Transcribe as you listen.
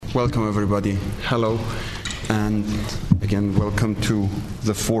Welcome, everybody. Hello. And again, welcome to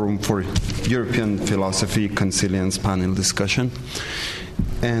the Forum for European Philosophy Consilience panel discussion.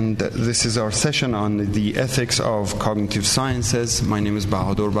 And this is our session on the ethics of cognitive sciences. My name is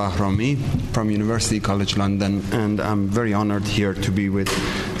Bahadur Bahrami from University College London, and I'm very honored here to be with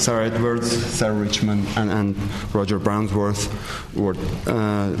Sarah Edwards, Sarah Richmond, and Roger Brownsworth,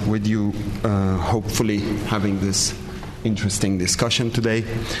 with you, hopefully having this interesting discussion today.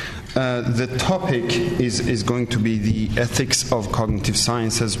 The topic is going to be the ethics of cognitive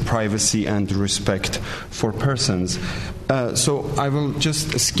sciences, privacy, and respect for persons. So I will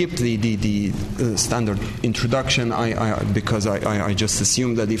just skip the standard introduction because I just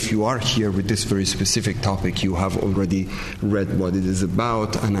assume that if you are here with this very specific topic, you have already read what it is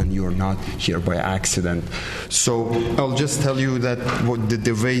about, and you're not here by accident. So I'll just tell you that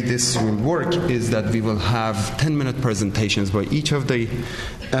the way this will work is that we will have 10-minute presentations by each of the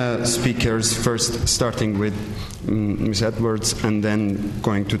speakers, first starting with Ms. Edwards and then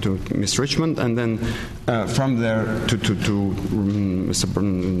going to Ms. Richmond, and then from there to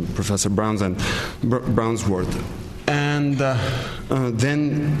Professor Browns and Brownsworth. And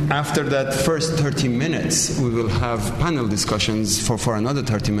then after that first 30 minutes, we will have panel discussions for another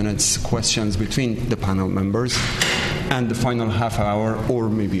 30 minutes, questions between the panel members. And the final half hour, or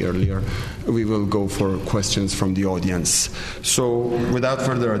maybe earlier, we will go for questions from the audience. So without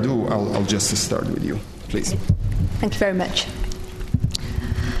further ado, I'll just start with you, please. Thank you very much.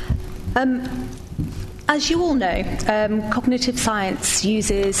 As you all know, cognitive science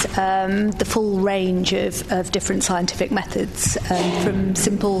uses the full range of different scientific methods, from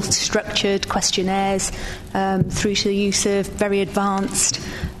simple structured questionnaires through to the use of very advanced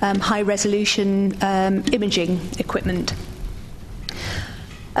high-resolution imaging equipment.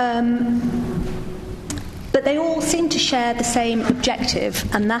 But they all seem to share the same objective,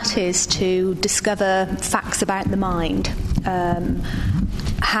 and that is to discover facts about the mind,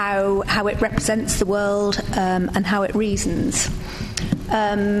 how it represents the world, and how it reasons.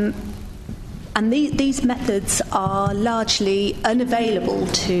 And these methods are largely unavailable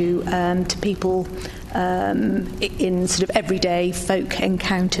to people in sort of everyday folk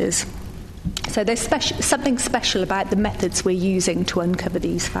encounters. So there's something special about the methods we're using to uncover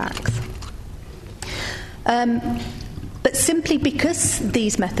these facts. But simply because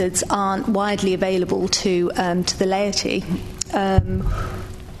these methods aren't widely available to the laity,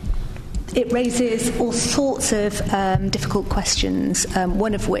 it raises all sorts of difficult questions,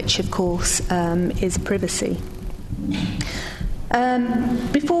 one of which, of course, is privacy.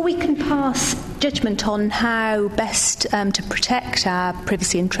 Before we can pass judgment on how best to protect our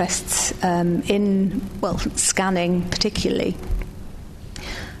privacy interests in scanning particularly,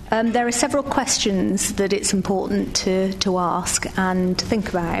 there are several questions that it's important to ask and think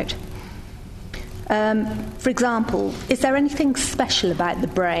about. For example, is there anything special about the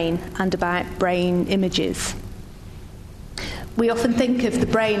brain and about brain images? We often think of the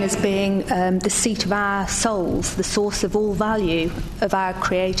brain as being the seat of our souls, the source of all value, of our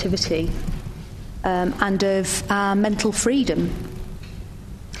creativity, and of our mental freedom.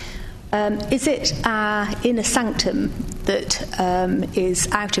 Is it our inner sanctum that is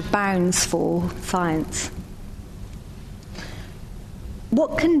out of bounds for science?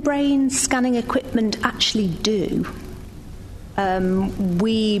 What can brain scanning equipment actually do?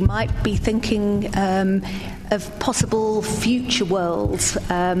 We might be thinking of possible future worlds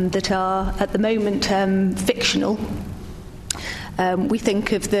that are at the moment fictional. We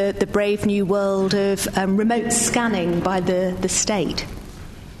think of the brave new world of remote scanning by the state,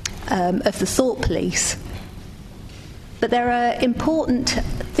 of the thought police. But there are important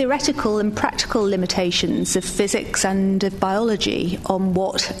theoretical and practical limitations of physics and of biology on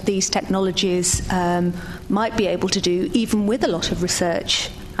what these technologies might be able to do, even with a lot of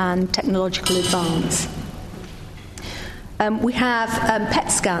research and technological advance. We have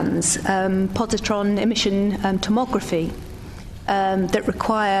PET scans, positron emission tomography, that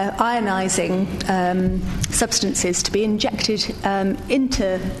require ionizing substances to be injected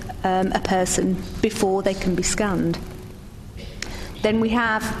into a person before they can be scanned. Then we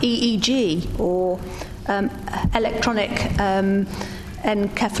have EEG, or electronic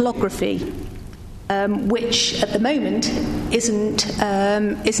encephalography, which at the moment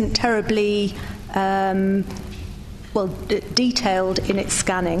isn't terribly detailed in its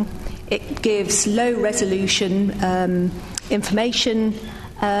scanning. It gives low resolution information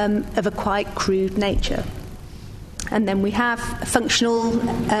of a quite crude nature. And then we have functional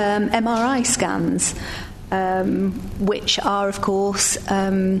MRI scans, which are, of course,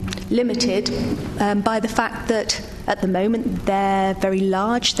 limited by the fact that at the moment they're very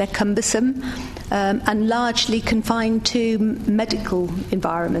large, they're cumbersome, and largely confined to medical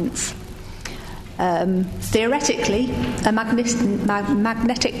environments. Theoretically, a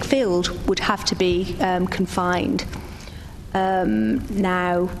magnetic field would have to be confined.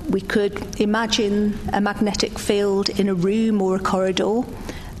 Now, we could imagine a magnetic field in a room or a corridor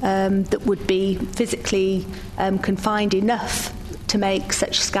that would be physically confined enough to make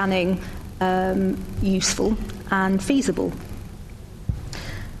such scanning useful and feasible.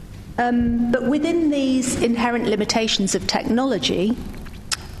 But within these inherent limitations of technology,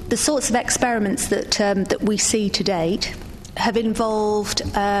 the sorts of experiments that we see to date have involved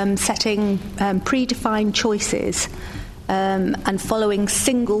setting predefined choices and following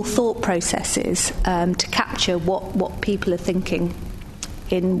single thought processes to capture what people are thinking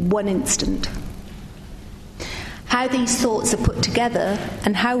in one instant. How these thoughts are put together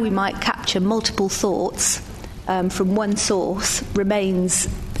and how we might capture multiple thoughts from one source remains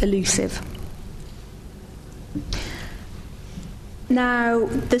elusive. Now,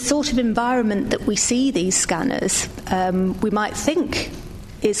 the sort of environment that we see these scanners, we might think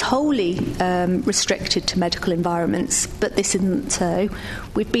is wholly restricted to medical environments, but this isn't so.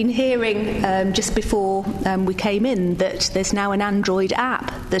 We've been hearing just before we came in that there's now an Android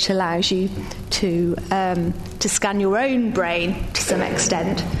app that allows you to scan your own brain to some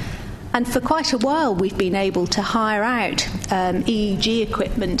extent. And for quite a while we've been able to hire out EEG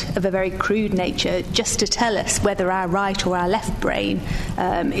equipment of a very crude nature just to tell us whether our right or our left brain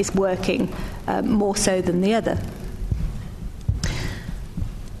is working more so than the other.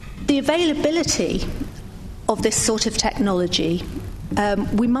 The availability of this sort of technology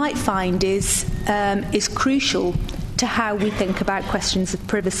we might find is crucial to how we think about questions of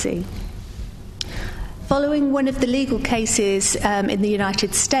privacy. Following one of the legal cases in the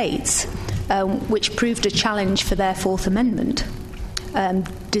United States, which proved a challenge for their Fourth Amendment,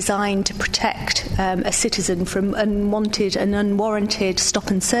 designed to protect a citizen from unwanted and unwarranted stop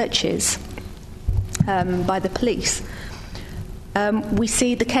and searches by the police, we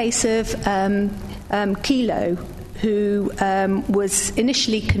see the case of Kelo, who was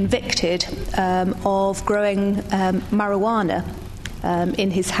initially convicted of growing marijuana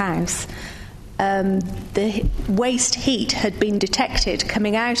in his house. The waste heat had been detected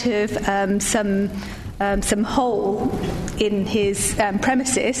coming out of some hole in his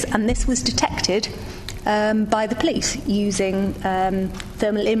premises, and this was detected by the police using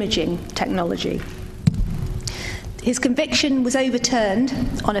thermal imaging technology. His conviction was overturned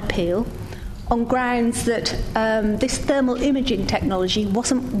on appeal on grounds that this thermal imaging technology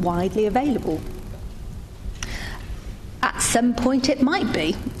wasn't widely available. At some point it might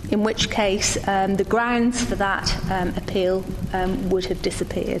be, in which case the grounds for that appeal would have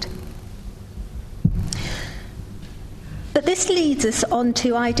disappeared. But this leads us on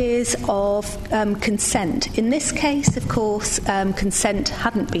to ideas of consent. In this case, of course, consent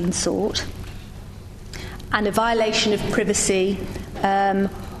hadn't been sought, and a violation of privacy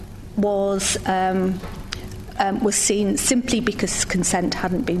was seen simply because consent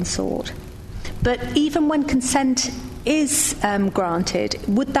hadn't been sought. But even when consent is granted,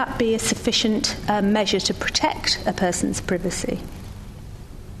 would that be a sufficient measure to protect a person's privacy?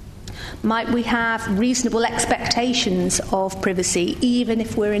 Might we have reasonable expectations of privacy even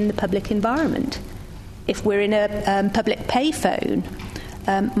if we're in the public environment? If we're in a public payphone,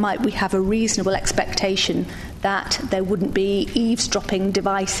 might we have a reasonable expectation that there wouldn't be eavesdropping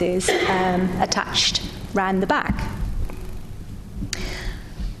devices attached round the back?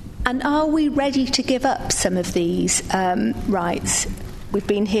 And are we ready to give up some of these rights? We've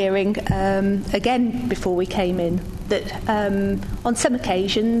been hearing, again before we came in, that on some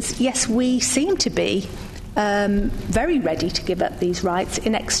occasions, yes, we seem to be very ready to give up these rights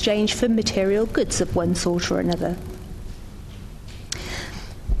in exchange for material goods of one sort or another.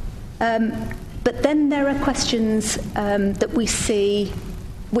 But then there are questions that we see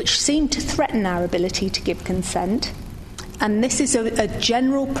which seem to threaten our ability to give consent. And this is a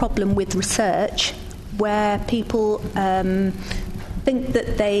general problem with research where people think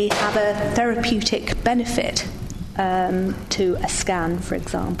that they have a therapeutic benefit to a scan, for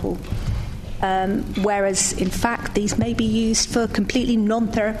example, whereas in fact these may be used for completely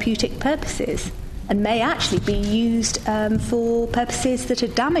non-therapeutic purposes and may actually be used for purposes that are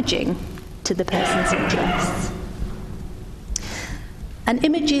damaging to the person's interests. And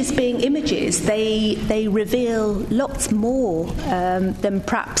images being images, they reveal lots more than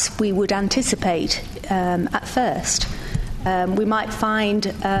perhaps we would anticipate at first. We might find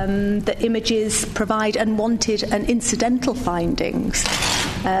that images provide unwanted and incidental findings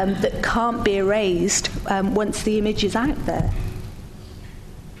that can't be erased once the image is out there.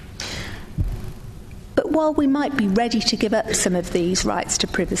 But while we might be ready to give up some of these rights to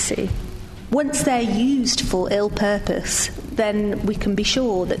privacy, once they're used for ill purpose, then we can be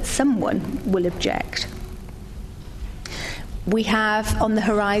sure that someone will object. We have on the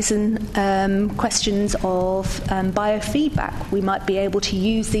horizon questions of biofeedback. We might be able to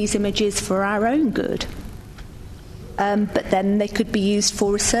use these images for our own good. But then they could be used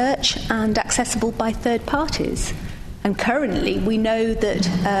for research and accessible by third parties. And currently we know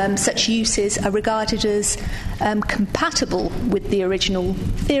that such uses are regarded as compatible with the original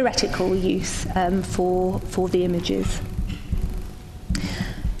theoretical use for the images.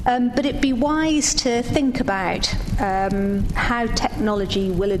 But it'd be wise to think about how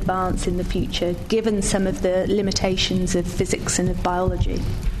technology will advance in the future, given some of the limitations of physics and of biology,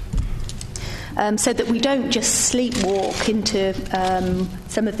 so that we don't just sleepwalk into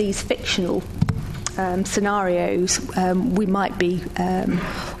some of these fictional scenarios we might be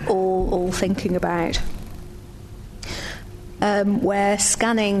all thinking about, where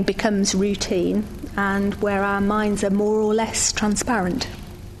scanning becomes routine and where our minds are more or less transparent.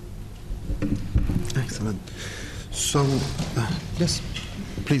 Excellent. So, yes,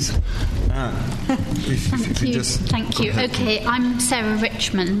 please. Thank you. Okay, I'm Sarah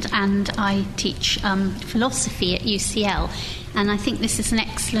Richmond and I teach philosophy at UCL. And I think this is an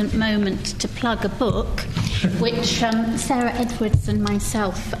excellent moment to plug a book which Sarah Edwards and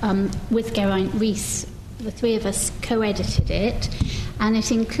myself, with Geraint Rees, the three of us co-edited it. And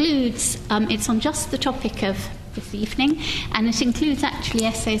it includes, it's on just the topic of this evening, and it includes actually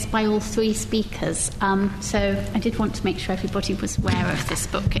essays by all three speakers. So I did want to make sure everybody was aware of this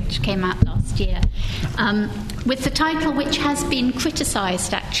book. It came out last year. With the title, which has been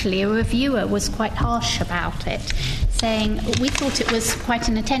criticised actually, a reviewer was quite harsh about it, saying, we thought it was quite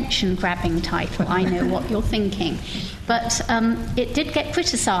an attention-grabbing title, I know what you're thinking. But it did get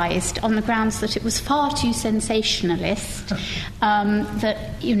criticised on the grounds that it was far too sensationalist,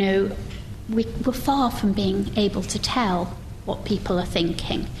 that, you know, we're far from being able to tell what people are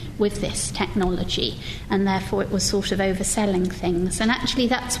thinking with this technology, and therefore it was sort of overselling things. And actually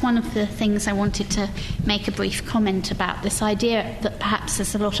that's one of the things I wanted to make a brief comment about, this idea that perhaps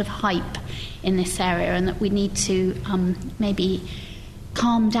there's a lot of hype in this area and that we need to maybe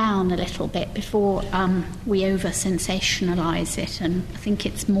calm down a little bit before we over-sensationalise it. And I think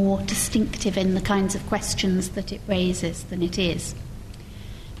it's more distinctive in the kinds of questions that it raises than it is.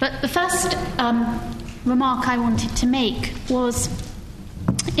 But the first remark I wanted to make was,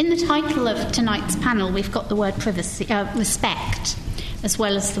 in the title of tonight's panel, we've got the word privacy, respect, as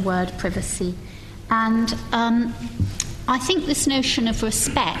well as the word privacy. And I think this notion of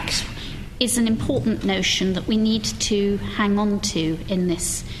respect is an important notion that we need to hang on to in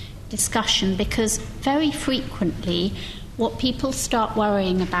this discussion, because very frequently what people start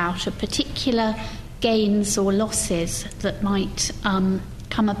worrying about are particular gains or losses that might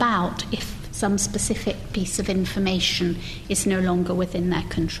come about if some specific piece of information is no longer within their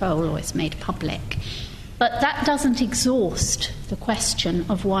control or is made public. But that doesn't exhaust the question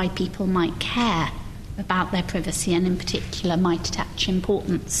of why people might care about their privacy, and in particular might attach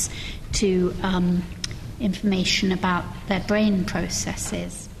importance to information about their brain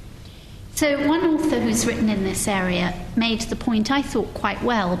processes. So one author who's written in this area made the point, I thought, quite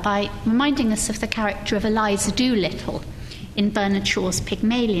well by reminding us of the character of Eliza Doolittle in Bernard Shaw's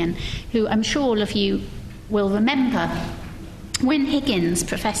Pygmalion, who I'm sure all of you will remember. When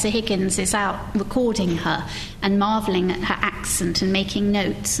Professor Higgins, is out recording her and marvelling at her accent and making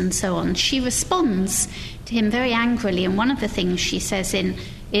notes and so on, she responds to him very angrily, and one of the things she says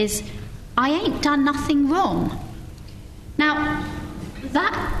is, "I ain't done nothing wrong." Now,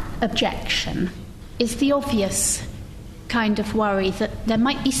 that objection is the obvious kind of worry that there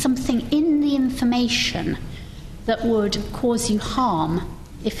might be something in the information that would cause you harm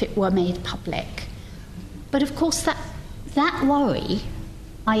if it were made public. But of course that worry,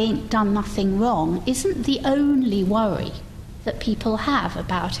 "I ain't done nothing wrong," isn't the only worry that people have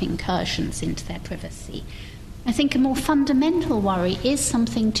about incursions into their privacy. I think a more fundamental worry is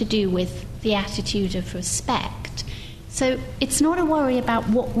something to do with the attitude of respect. So it's not a worry about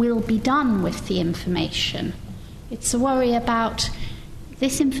what will be done with the information. It's a worry about,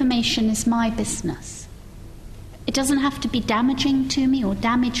 this information is my business. It doesn't have to be damaging to me or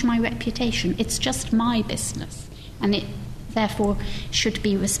damage my reputation. It's just my business, and it therefore should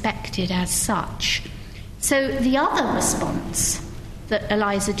be respected as such. So the other response that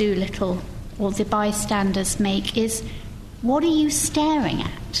Eliza Doolittle or the bystanders make is, what are you staring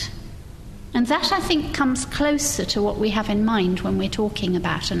at? And that, I think, comes closer to what we have in mind when we're talking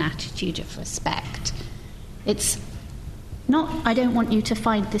about an attitude of respect. It's not, I don't want you to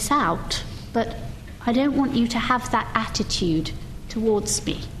find this out, but I don't want you to have that attitude towards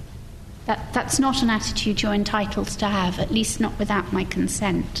me. That's not an attitude you're entitled to have, at least not without my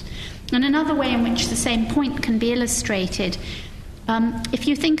consent. And another way in which the same point can be illustrated, if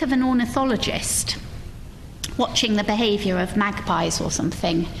you think of an ornithologist watching the behaviour of magpies or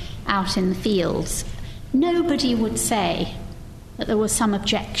something out in the fields, nobody would say that there was some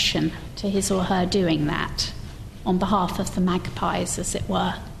objection to his or her doing that on behalf of the magpies, as it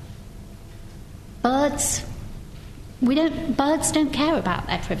were. Birds don't care about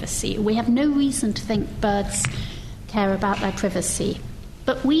their privacy. We have no reason to think birds care about their privacy,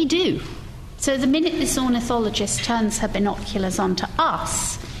 but we do. So the minute this ornithologist turns her binoculars onto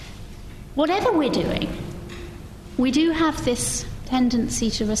us, whatever we're doing, we do have this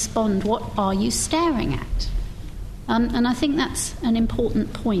tendency to respond, what are you staring at? And I think that's an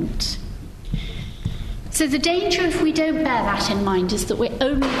important point. So the danger, if we don't bear that in mind, is that we're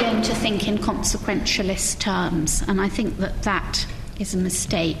only going to think in consequentialist terms, and I think that is a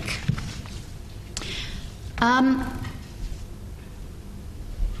mistake. Now,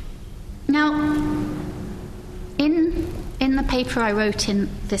 in the paper I wrote in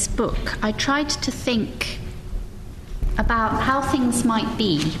this book, I tried to think about how things might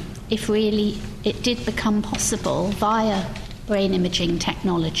be if really it did become possible via brain imaging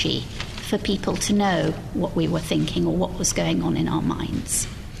technology for people to know what we were thinking or what was going on in our minds.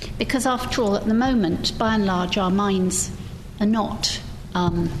 Because after all, at the moment, by and large, our minds are not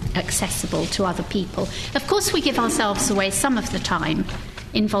accessible to other people. Of course, we give ourselves away some of the time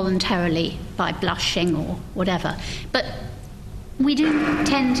involuntarily by blushing or whatever, but we do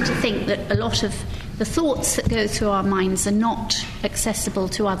tend to think that a lot of the thoughts that go through our minds are not accessible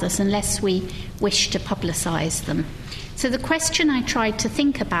to others unless we wish to publicise them. So the question I tried to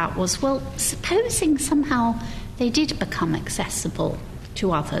think about was, well, supposing somehow they did become accessible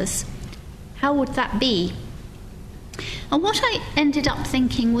to others, how would that be? And what I ended up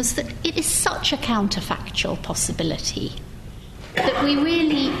thinking was that it is such a counterfactual possibility that we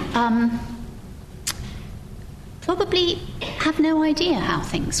really probably have no idea how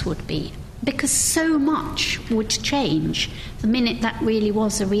things would be, because so much would change the minute that really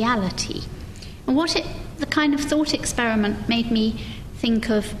was a reality. And the kind of thought experiment made me think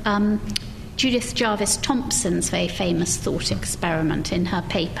of Judith Jarvis Thompson's very famous thought experiment in her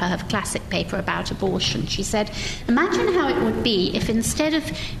classic paper about abortion. She said, imagine how it would be if instead of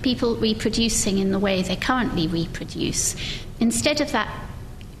people reproducing in the way they currently reproduce, instead of that,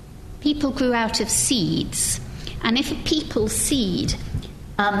 people grew out of seeds. And if a people's seed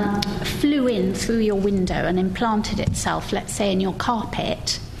flew in through your window and implanted itself, let's say, in your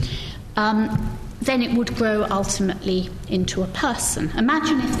carpet, then it would grow ultimately into a person.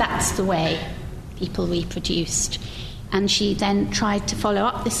 Imagine if that's the way people reproduced. And she then tried to follow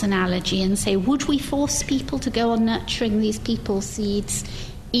up this analogy and say, would we force people to go on nurturing these people's seeds,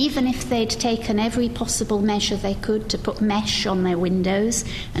 even if they'd taken every possible measure they could to put mesh on their windows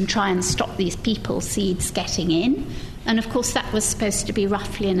and try and stop these people's seeds getting in? And of course that was supposed to be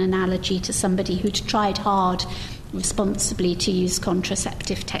roughly an analogy to somebody who'd tried hard responsibly to use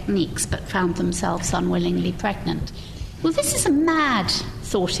contraceptive techniques but found themselves unwillingly pregnant. Well, this is a mad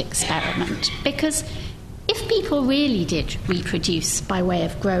thought experiment, because if people really did reproduce by way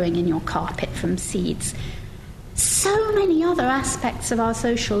of growing in your carpet from seeds, so many other aspects of our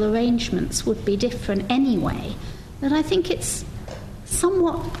social arrangements would be different anyway, that I think it's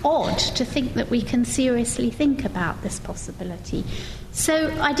somewhat odd to think that we can seriously think about this possibility.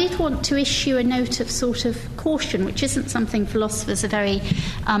 So I did want to issue a note of sort of caution, which isn't something philosophers are very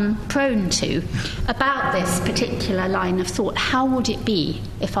prone to, about this particular line of thought. How would it be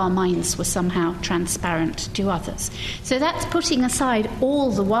if our minds were somehow transparent to others? So that's putting aside all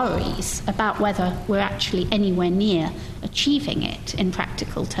the worries about whether we're actually anywhere near achieving it in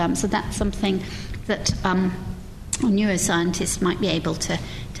practical terms. And that's something that a neuroscientist might be able to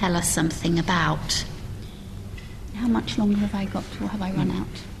tell us something about. How much longer have I got, or have I run out?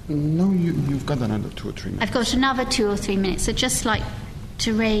 No, you've got another 2 or 3 minutes. I've got another 2 or 3 minutes. I'd just like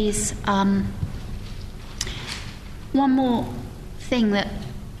to raise one more thing that,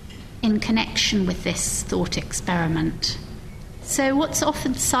 in connection with this thought experiment. So what's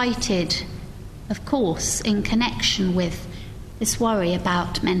often cited, of course, in connection with this worry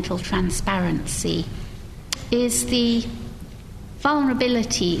about mental transparency is the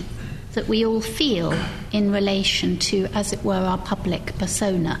vulnerability that we all feel in relation to, as it were, our public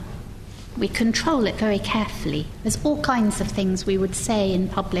persona. We control it very carefully. There's all kinds of things we would say in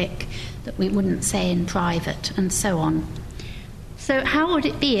public that we wouldn't say in private, and so on. So how would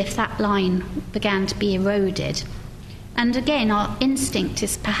it be if that line began to be eroded? And again, our instinct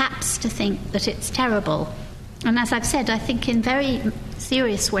is perhaps to think that it's terrible. And as I've said, I think in very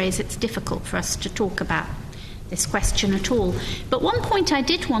serious ways it's difficult for us to talk about this question at all. But one point I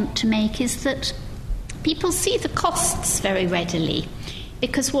did want to make is that people see the costs very readily,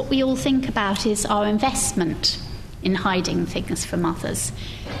 because what we all think about is our investment in hiding things from others.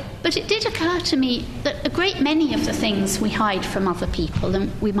 But it did occur to me that a great many of the things we hide from other people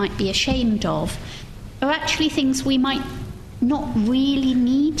and we might be ashamed of are actually things we might not really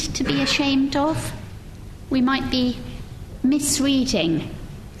need to be ashamed of. We might be misreading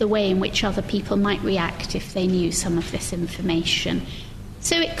the way in which other people might react if they knew some of this information.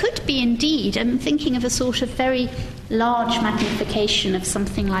 So it could be indeed, I'm thinking of a sort of very large magnification of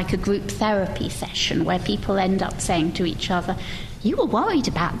something like a group therapy session where people end up saying to each other, "You were worried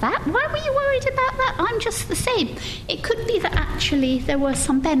about that? Why were you worried about that? I'm just the same." It could be that actually there were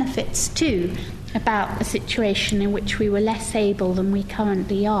some benefits too about a situation in which we were less able than we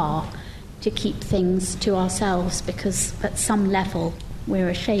currently are to keep things to ourselves because at some level we're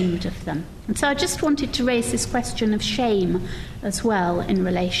ashamed of them. And so I just wanted to raise this question of shame as well in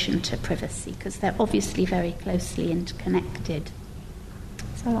relation to privacy, because they're obviously very closely interconnected.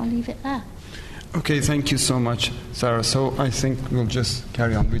 So I'll leave it there. Okay, thank you so much, Sarah. So I think we'll just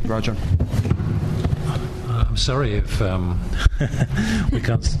carry on with Roger. I'm sorry if we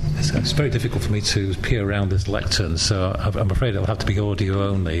can't. It's very difficult for me to peer around this lectern, so I'm afraid it'll have to be audio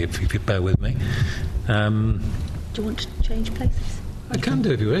only, if you bear with me. Do you want to change places? I can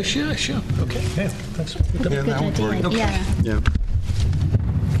do if you wish. Yeah, sure. Okay. Yeah, thanks. Good idea. Okay. Yeah.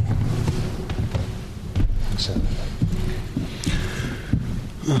 So.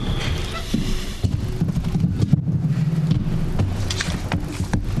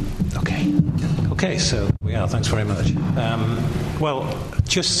 Okay, so we are. Thanks very much. Well,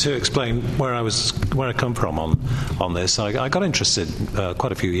 just to explain where I come from on this, I got interested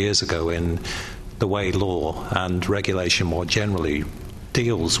quite a few years ago in the way law and regulation more generally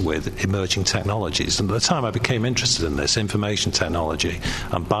deals with emerging technologies. And at the time I became interested in this, information technology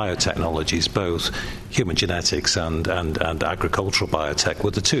and biotechnologies, both human genetics and agricultural biotech,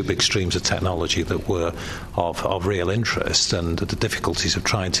 were the two big streams of technology that were of real interest, and the difficulties of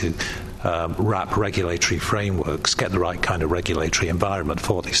trying to wrap regulatory frameworks, get the right kind of regulatory environment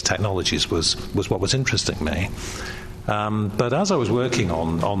for these technologies was what was interesting me. But as I was working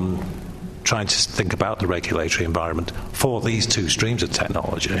on trying to think about the regulatory environment for these two streams of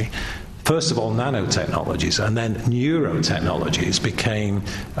technology, first of all, nanotechnologies and then neurotechnologies became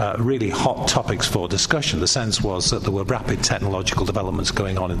really hot topics for discussion. The sense was that there were rapid technological developments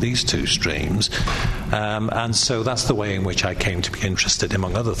going on in these two streams, and so that's the way in which I came to be interested,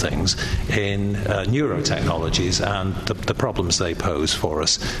 among other things, in neurotechnologies and the problems they pose for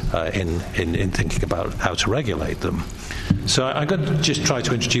us in thinking about how to regulate them. So I'm going to just try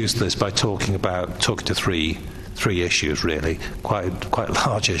to introduce this by talking to three issues, really, quite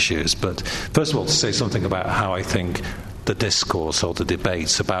large issues. But first of all, to say something about how I think the discourse or the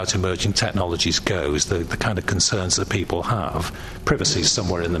debates about emerging technologies goes, the kind of concerns that people have. Privacy is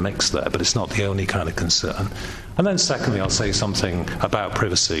somewhere in the mix there, but it's not the only kind of concern. And then secondly, I'll say something about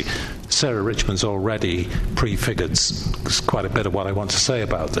privacy. Sarah Richmond's already prefigured quite a bit of what I want to say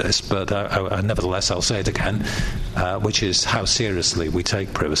about this, but nevertheless I'll say it again, which is how seriously we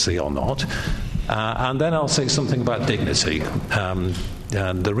take privacy or not. And then I'll say something about dignity.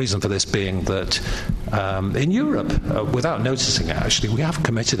 And the reason for this being that in Europe, without noticing it, actually, we have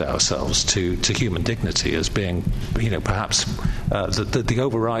committed ourselves to human dignity as being, perhaps the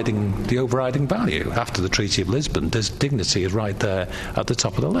overriding value. After the Treaty of Lisbon, dignity is right there at the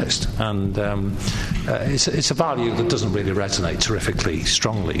top of the list, and it's a value that doesn't really resonate terrifically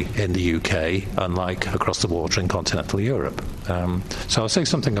strongly in the UK, unlike across the water in continental Europe. So I'll say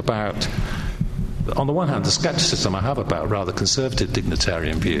something about, on the one hand, the scepticism I have about rather conservative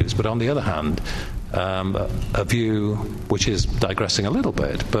dignitarian views, but on the other hand, a view which is digressing a little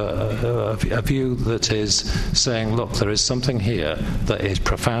bit, but a view that is saying, look, there is something here that is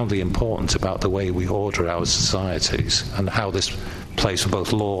profoundly important about the way we order our societies and how this plays for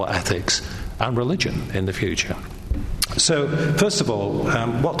both law, ethics, and religion in the future. So, first of all,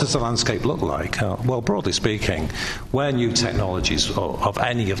 what does the landscape look like? Well, broadly speaking, where new technologies of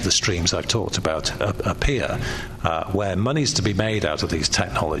any of the streams I've talked about appear, where money's to be made out of these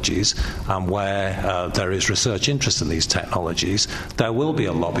technologies, and where there is research interest in these technologies, there will be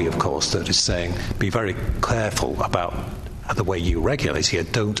a lobby, of course, that is saying, be very careful about the way you regulate here,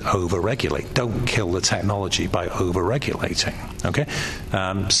 don't over-regulate. Don't kill the technology by over-regulating. Okay?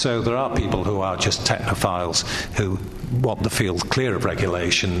 So there are people who are just technophiles who want the field clear of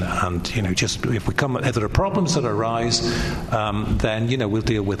regulation, and just if there are problems that arise, then we'll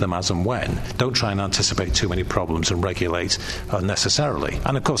deal with them as and when. Don't try and anticipate too many problems and regulate unnecessarily.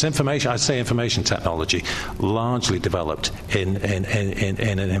 And of course, information technology largely developed in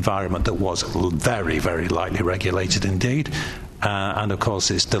an environment that was very, very lightly regulated indeed. And of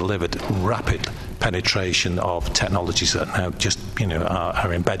course, it's delivered rapid penetration of technologies that now just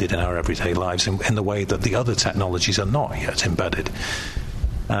are embedded in our everyday lives in the way that the other technologies are not yet embedded.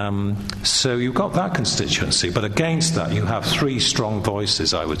 So you've got that constituency, but against that you have three strong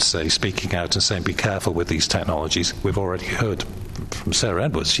voices, I would say, speaking out and saying, be careful with these technologies. We've already heard from Sarah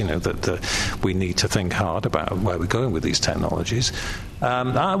Edwards, that we need to think hard about where we're going with these technologies.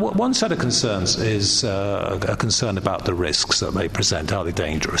 One set of concerns is a concern about the risks that they present. Are they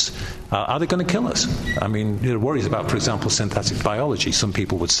dangerous? Are they going to kill us? I mean, worries about, for example, synthetic biology. Some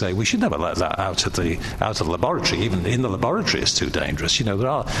people would say we should never let that out of the laboratory. Even in the laboratory, it's too dangerous. There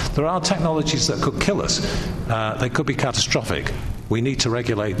are technologies that could kill us. They could be catastrophic. We need to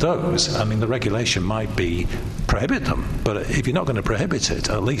regulate those. I mean, the regulation might be prohibit them, but if you're not going to prohibit it,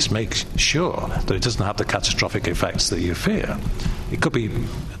 at least make sure that it doesn't have the catastrophic effects that you fear. It could be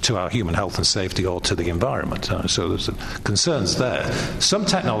to our human health and safety or to the environment. So there's concerns there. Some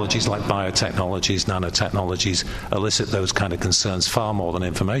technologies, like biotechnologies, nanotechnologies, elicit those kind of concerns far more than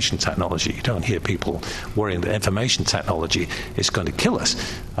information technology. You don't hear people worrying that information technology is going to kill us.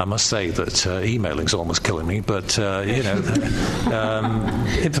 I must say that emailing is almost killing me, but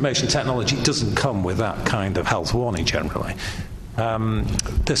information technology doesn't come with that kind of health warning generally.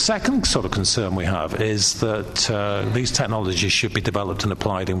 The second sort of concern we have is that these technologies should be developed and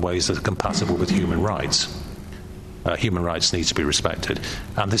applied in ways that are compatible with human rights. Human rights need to be respected,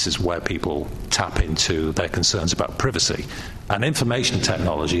 and this is where people tap into their concerns about privacy. And information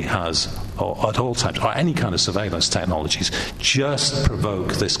technology has, at all times, or any kind of surveillance technologies, just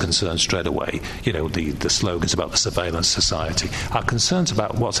provoke this concern straight away. The slogans about the surveillance society are concerns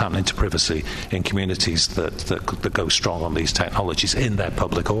about what's happening to privacy in communities that go strong on these technologies in their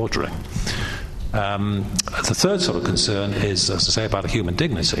public ordering. The third sort of concern is, as I say, about human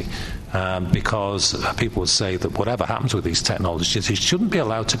dignity, because people would say that whatever happens with these technologies, it shouldn't be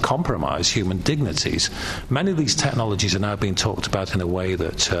allowed to compromise human dignities. Many of these technologies are now being talked about in a way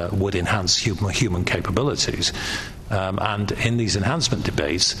that would enhance human capabilities. And in these enhancement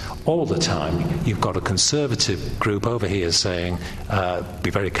debates, all the time, you've got a conservative group over here saying, be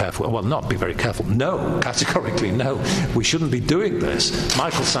very careful. Well, not be very careful. No, categorically no. We shouldn't be doing this.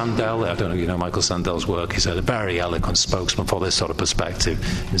 Michael Sandel, I don't know if you know Michael Sandel's work, he's a very eloquent spokesman for this sort of perspective,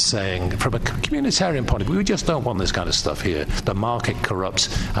 in saying, from a communitarian point of view, we just don't want this kind of stuff here. The market corrupts,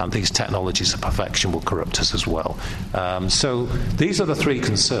 and these technologies of perfection will corrupt us as well. So these are the three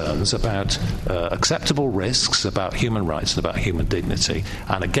concerns about acceptable risks, about human rights and about human dignity,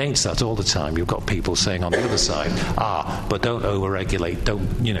 and against that all the time you've got people saying on the other side, but don't over-regulate, don't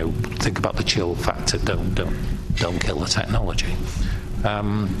think about the chill factor, don't kill the technology.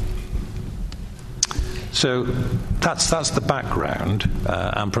 So that's the background,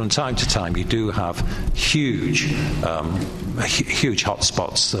 and from time to time you do have huge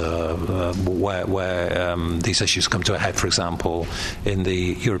hotspots where these issues come to a head. For example, in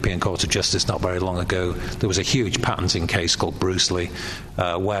the European Court of Justice not very long ago, there was a huge patenting case called Bruce Lee,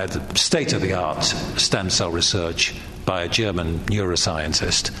 where the state-of-the-art stem cell research by a German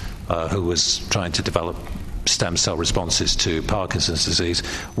neuroscientist who was trying to develop stem cell responses to Parkinson's disease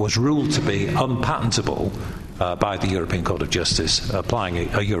was ruled to be unpatentable by the European Court of Justice, applying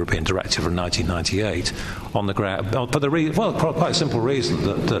a European directive from 1998 on the ground, for quite a simple reason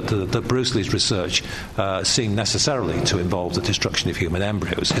that Bruce Lee's research seemed necessarily to involve the destruction of human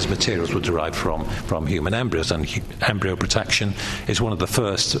embryos. His materials were derived from human embryos, and embryo protection is one of the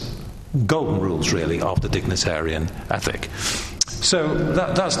first golden rules, really, of the dignitarian ethic. So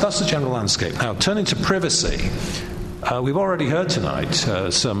that's the general landscape. Now, turning to privacy, we've already heard tonight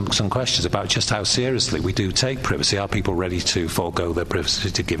some questions about just how seriously we do take privacy. Are people ready to forego their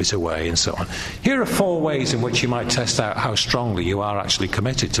privacy, to give it away, and so on? Here are 4 ways in which you might test out how strongly you are actually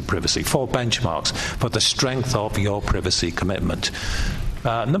committed to privacy. 4 benchmarks for the strength of your privacy commitment.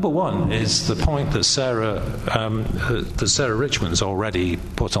 Number 1 is the point that Sarah Richmond's already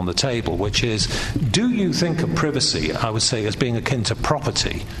put on the table, which is, do you think of privacy, I would say, as being akin to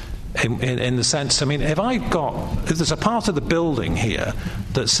property? In the sense, I mean, if there's a part of the building here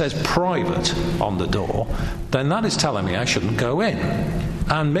that says private on the door, then that is telling me I shouldn't go in.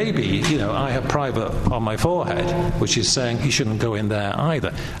 And maybe, I have private on my forehead, which is saying you shouldn't go in there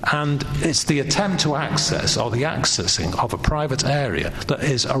either. And it's the attempt to access or the accessing of a private area that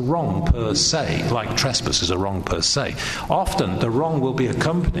is a wrong per se, like trespass is a wrong per se. Often the wrong will be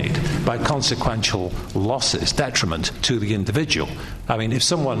accompanied by consequential losses, detriment to the individual. I mean, if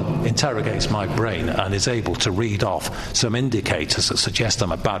someone interrogates my brain and is able to read off some indicators that suggest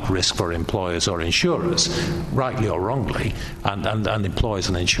I'm a bad risk for employers or insurers, rightly or wrongly, and employers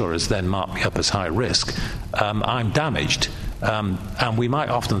and insurers then mark me up as high risk, I'm damaged. And we might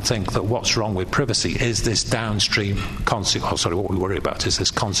often think that what's wrong with privacy is this downstream what we worry about is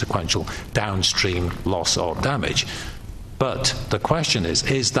this consequential downstream loss or damage. But the question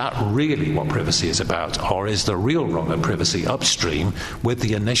is that really what privacy is about? Or is the real wrong of privacy upstream with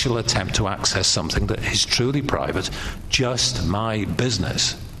the initial attempt to access something that is truly private, just my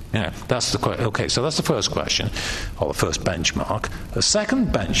business? That's the question. Okay, so that's the first question, or the first benchmark. The second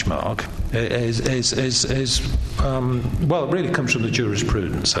benchmark is it really comes from the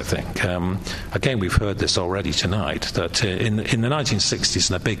jurisprudence, I think. Again, we've heard this already tonight, that in the 1960s,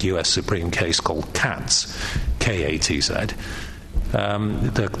 in a big US Supreme case called Katz, K-A-T-Z,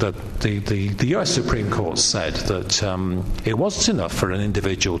 the US Supreme Court said that it wasn't enough for an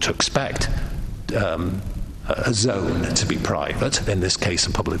individual to expect a zone to be private, in this case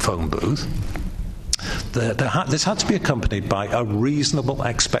a public phone booth. This had to be accompanied by a reasonable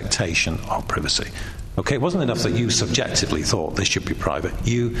expectation of privacy. Okay, it wasn't enough that you subjectively thought this should be private.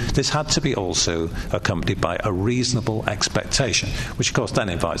 This had to be also accompanied by a reasonable expectation, which of course then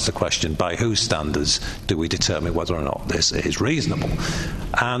invites the question, by whose standards do we determine whether or not this is reasonable?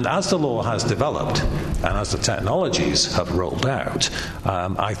 And as the law has developed, and as the technologies have rolled out,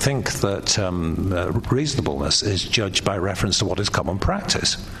 I think that reasonableness is judged by reference to what is common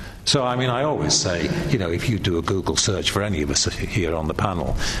practice. So, I always say, if you do a Google search for any of us here on the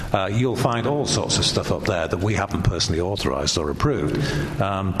panel, you'll find all sorts of stuff up there that we haven't personally authorized or approved.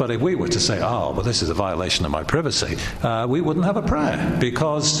 But if we were to say, but this is a violation of my privacy, we wouldn't have a prayer,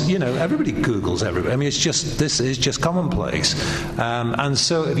 because, everybody Googles everybody. This is just commonplace. And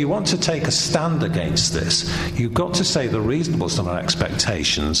so if you want to take a stand against this, you've got to say the reasonableness of our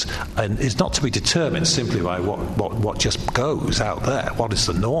expectations is not to be determined simply by what just goes out there, what is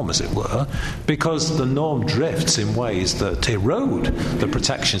the norm, as it were, because the norm drifts in ways that erode the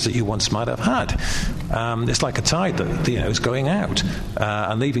protections that you once might have had. It's like a tide that is going out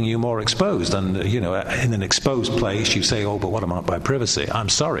and leaving you more exposed. And in an exposed place, you say, but what about my privacy? I'm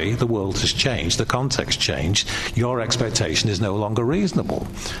sorry, the world has changed, the context changed. Your expectation is no longer reasonable.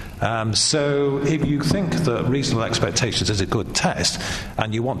 So if you think that reasonable expectations is a good test,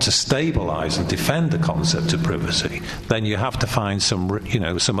 and you want to stabilize and defend the concept of privacy, then you have to find some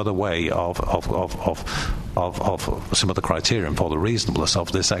other way of some other criterion for the reasonableness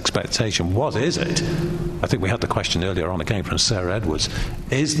of this expectation. What is it? I think we had the question earlier on again from Sarah Edwards.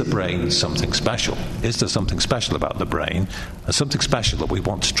 Is the brain something special? Is there something special about the brain? And something special that we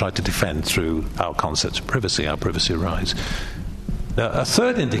want to try to defend through our concept of privacy, our privacy rights. A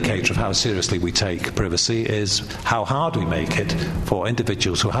third indicator of how seriously we take privacy is how hard we make it for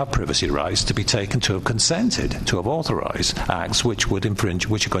individuals who have privacy rights to be taken to have consented, to have authorized acts which are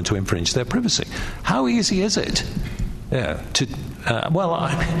going to infringe their privacy. How easy is it?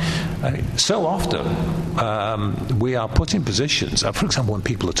 So often we are put in positions, for example, when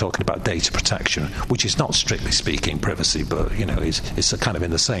people are talking about data protection, which is not strictly speaking privacy, but it's kind of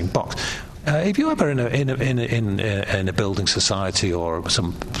in the same box. If you're ever in a building society or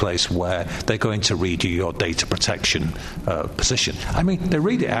some place where they're going to read you your data protection position, they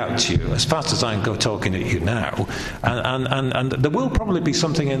read it out to you as fast as I'm talking at you now, and there will probably be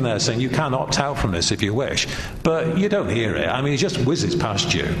something in there saying you can opt out from this if you wish, but you don't hear it. It just whizzes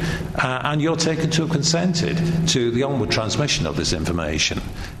past you, and you're taken to have consented to the onward transmission of this information.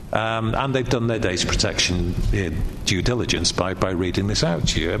 And they've done their data protection due diligence by reading this out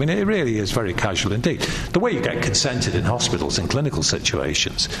to you. It really is very casual indeed. The way you get consented in hospitals in clinical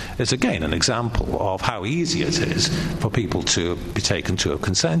situations is again an example of how easy it is for people to be taken to have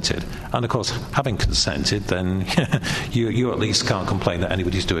consented. And of course, having consented, then you at least can't complain that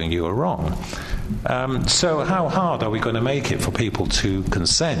anybody's doing you a wrong. So how hard are we going to make it for people to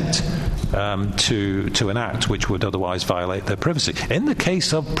consent to an act which would otherwise violate their privacy? In the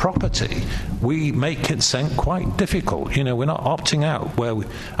case of property, we make consent quite difficult. We're not opting out.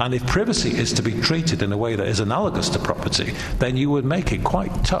 And if privacy is to be treated in a way that is analogous to property, then you would make it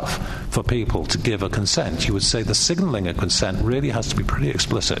quite tough for people to give a consent. You would say the signalling of consent really has to be pretty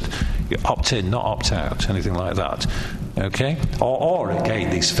explicit. You opt in, not opt out, anything like that. Okay? Or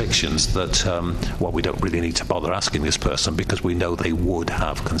again, these fictions that, we don't really need to bother asking this person because we know they would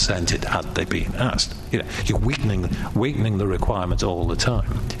have consented had they been asked. You're weakening the requirement all the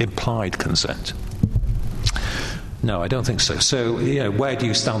time. Implied consent. No, I don't think so. So, where do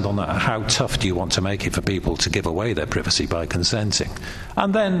you stand on that? How tough do you want to make it for people to give away their privacy by consenting?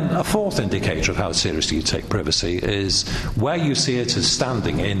 And then a fourth indicator of how seriously you take privacy is where you see it as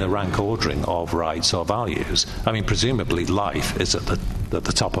standing in the rank ordering of rights or values. I mean, presumably life is at the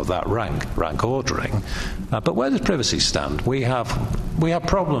top of that rank ordering. But where does privacy stand? We have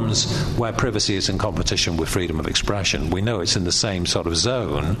problems where privacy is in competition with freedom of expression. We know it's in the same sort of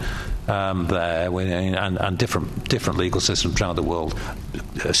zone there, and different legal systems around the world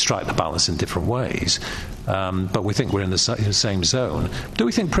strike the balance in different ways. But we think we're in the same zone. Do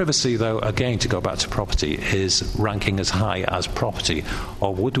we think privacy, though, again, to go back to property, is ranking as high as property?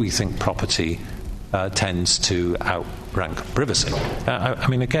 Or would we think property tends to outrank privacy? I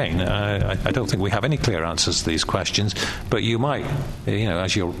mean, again, I don't think we have any clear answers to these questions, but you might,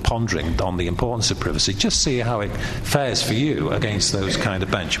 as you're pondering on the importance of privacy, just see how it fares for you against those kind of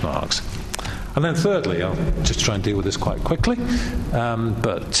benchmarks. And then thirdly, I'll just try and deal with this quite quickly,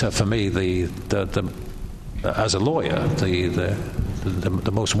 but for me, as a lawyer,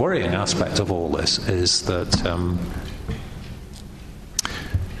 the most worrying aspect of all this is that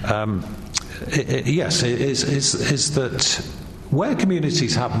is that where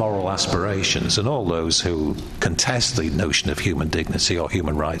communities have moral aspirations, and all those who contest the notion of human dignity or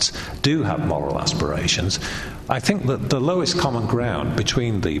human rights do have moral aspirations, I think that the lowest common ground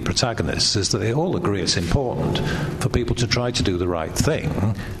between the protagonists is that they all agree it's important for people to try to do the right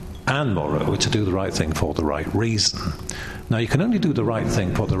thing, and moreover to do the right thing for the right reason. Now, you can only do the right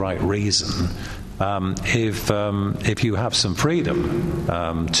thing for the right reason if you have some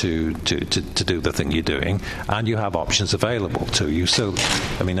freedom to do the thing you're doing, and you have options available to you. So,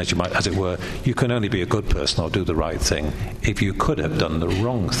 I mean, as it were, you can only be a good person or do the right thing if you could have done the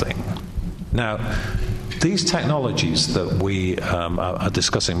wrong thing. Now, these technologies that we are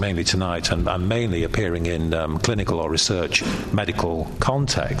discussing mainly tonight and mainly appearing in clinical or research medical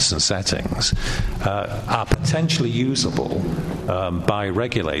contexts and settings are potentially usable by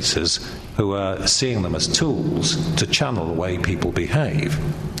regulators who are seeing them as tools to channel the way people behave.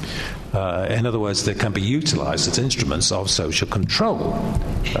 In other words, they can be utilized as instruments of social control.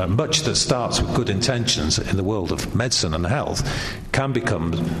 Much that starts with good intentions in the world of medicine and health can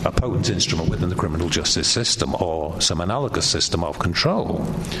become a potent instrument within the criminal justice system or some analogous system of control.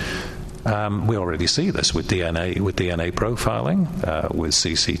 We already see this with DNA profiling, with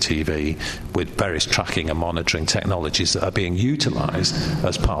CCTV, with various tracking and monitoring technologies that are being utilized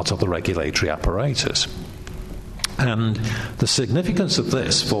as part of the regulatory apparatus. And the significance of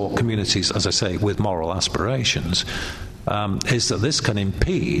this for communities, as I say, with moral aspirations, is that this can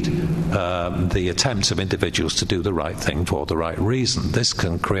impede the attempts of individuals to do the right thing for the right reason. This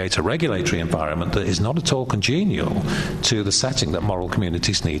can create a regulatory environment that is not at all congenial to the setting that moral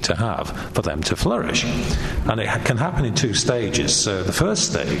communities need to have for them to flourish. And it can happen in two stages. So the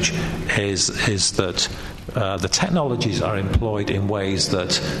first stage is that the technologies are employed in ways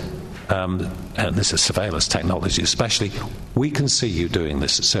that and this is surveillance technology especially, we can see you doing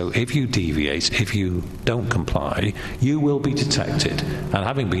this. So if you deviate, if you don't comply, you will be detected. And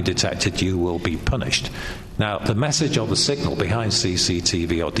having been detected, you will be punished. Now, the message or the signal behind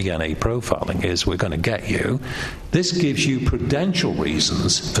CCTV or DNA profiling is we're going to get you. This gives you prudential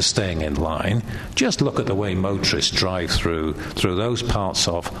reasons for staying in line. Just look at the way motorists drive through those parts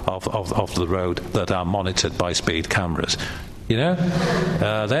of the road that are monitored by speed cameras.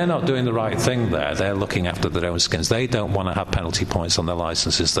 They're not doing the right thing there. They're looking after their own skins. They don't want to have penalty points on their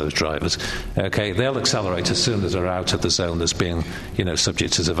licenses, those drivers. Okay, they'll accelerate as soon as they're out of the zone that's being,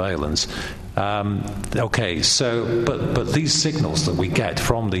 subject to surveillance. Okay, so, but these signals that we get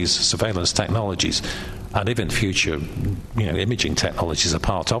from these surveillance technologies, and even future, imaging technologies are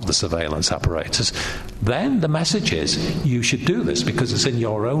part of the surveillance apparatus, then the message is you should do this because it's in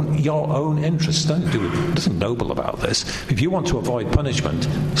your own interest. Don't do nothing noble about this. If you want to avoid punishment,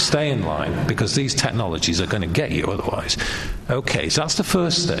 stay in line because these technologies are going to get you otherwise. Okay, so that's the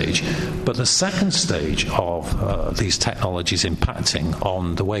first stage. But the second stage of these technologies impacting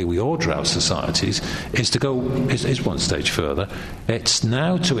on the way we order our societies is one stage further. It's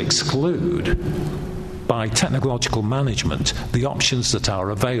now to exclude by technological management the options that are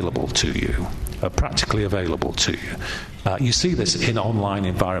available to you. practically available to you. You see this in online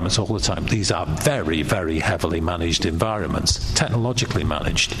environments all the time. These are very, very heavily managed environments, technologically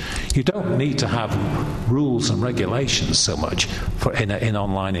managed. You don't need to have rules and regulations so much in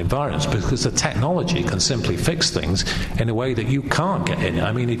online environments, because the technology can simply fix things in a way that you can't get in.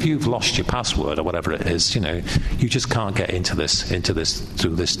 I mean, if you've lost your password or whatever it is, you just can't get into this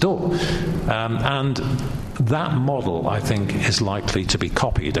through this door. And that model, I think, is likely to be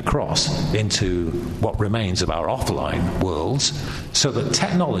copied across into what remains of our offline worlds, so that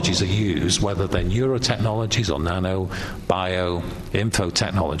technologies are used, whether they're neurotechnologies or nano, bio, info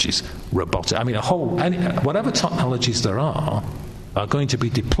technologies, robotic. I mean, whatever technologies there are going to be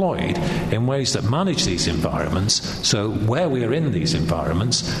deployed in ways that manage these environments. So where we are in these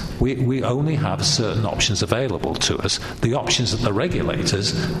environments, we only have certain options available to us, the options that the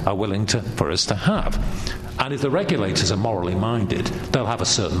regulators are willing for us to have. And if the regulators are morally minded, they'll have a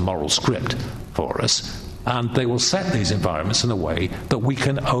certain moral script for us, and they will set these environments in a way that we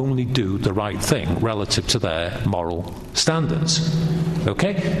can only do the right thing relative to their moral standards.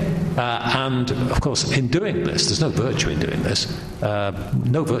 Okay? And, of course, in doing this, there's no virtue in doing this.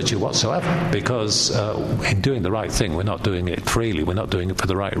 No virtue whatsoever, because in doing the right thing, we're not doing it freely. We're not doing it for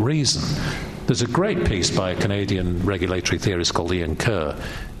the right reason. There's a great piece by a Canadian regulatory theorist called Ian Kerr,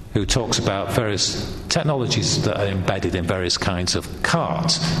 who talks about various technologies that are embedded in various kinds of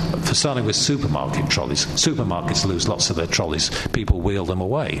carts, for starting with supermarket trolleys. Supermarkets lose lots of their trolleys. People wheel them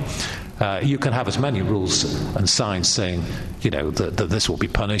away. You can have as many rules and signs saying, that this will be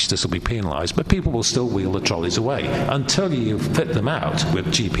punished, this will be penalised, but people will still wheel the trolleys away until you fit them out with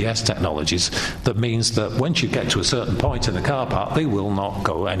GPS technologies that means that once you get to a certain point in the car park, they will not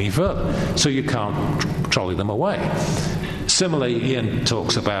go any further. So you can't trolley them away. Similarly, Ian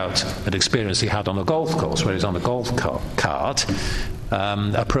talks about an experience he had on a golf course, where he's on a golf cart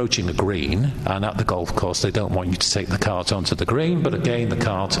approaching a green, and at the golf course they don't want you to take the cart onto the green, but again the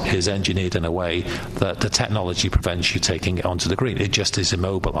cart is engineered in a way that the technology prevents you taking it onto the green. It just is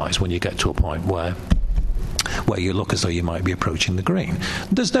immobilised when you get to a point where you look as though you might be approaching the green.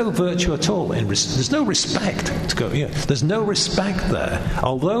 There's no virtue at all. There's no respect to go. There's no respect there.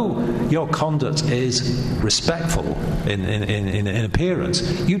 Although your conduct is respectful in appearance,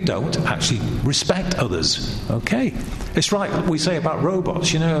 you don't actually respect others. Okay, it's right. We say about robots.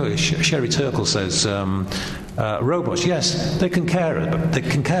 Sherry Turkle says robots. Yes, they can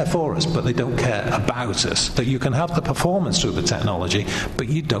care for us, but they don't care about us. That you can have the performance through the technology, but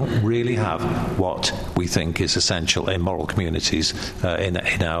you don't really have what we think is essential in moral communities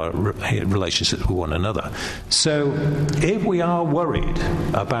in our relationships with one another. So if we are worried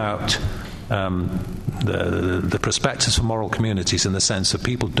about the prospectus for moral communities in the sense of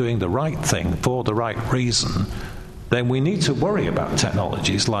people doing the right thing for the right reason, then we need to worry about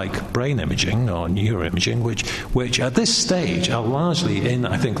technologies like brain imaging or neuroimaging, which at this stage are largely in,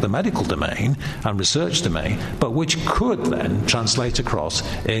 I think, the medical domain and research domain, but which could then translate across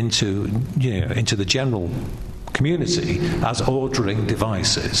into the general community as ordering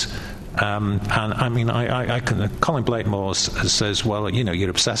devices. And I mean, Colin Blakemore says, well, you're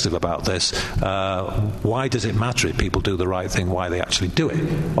obsessive about this. Why does it matter if people do the right thing, why they actually do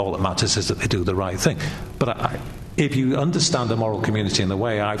it? All that matters is that they do the right thing. But if you understand the moral community in the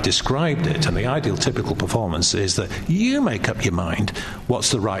way I've described it, and the ideal typical performance is that you make up your mind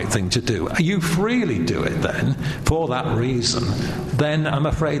what's the right thing to do, you freely do it then for that reason, then I'm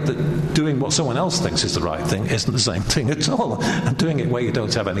afraid that doing what someone else thinks is the right thing isn't the same thing at all. And doing it where you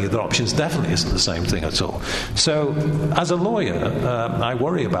don't have any other options definitely isn't the same thing at all. So as a lawyer, I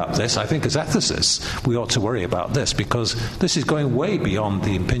worry about this. I think as ethicists, we ought to worry about this, because this is going way beyond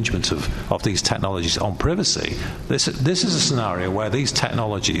the impingement of these technologies on privacy. This is a scenario where these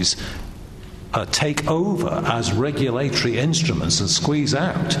technologies take over as regulatory instruments and squeeze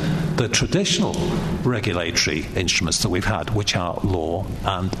out the traditional regulatory instruments that we've had, which are law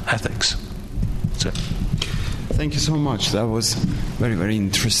and ethics. So. Thank you so much. That was very, very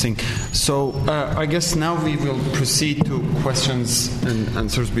interesting. So I guess now we will proceed to questions and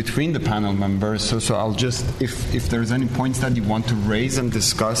answers between the panel members. So I'll just, if there's any points that you want to raise and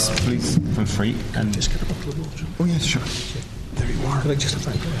discuss, please feel free. And just get a bottle of water. Oh yes, sure. There you are. Like just a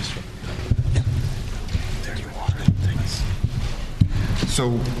frank glass. Yeah. There you are. Thanks.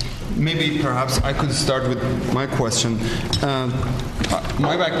 So maybe perhaps I could start with my question.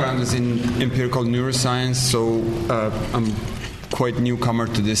 My background is in empirical neuroscience, so I'm quite newcomer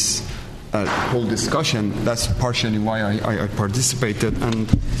to this whole discussion. That's partially why I participated, and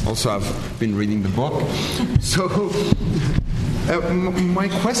also I've been reading the book. So my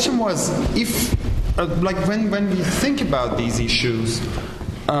question was, if, when we think about these issues,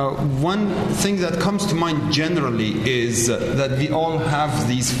 One thing that comes to mind generally is that we all have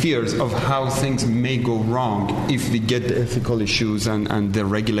these fears of how things may go wrong if we get the ethical issues and the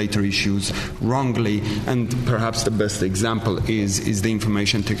regulatory issues wrongly. And perhaps the best example is the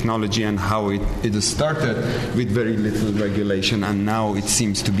information technology and how it started with very little regulation, and now it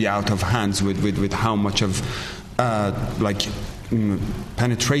seems to be out of hands with how much of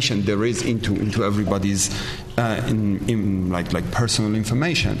penetration there is into everybody's like personal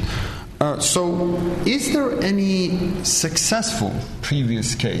information. So is there any successful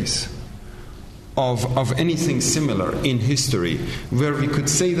previous case of anything similar in history where we could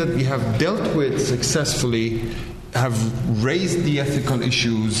say that we have dealt with successfully, have raised the ethical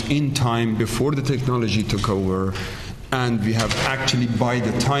issues in time before the technology took over, and we have actually, by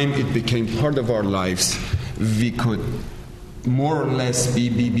the time it became part of our lives, we could more or less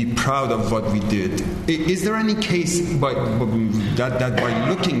be proud of what we did? Is there any case that by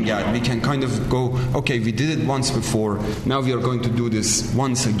looking at we can kind of go, okay, we did it once before, now we are going to do this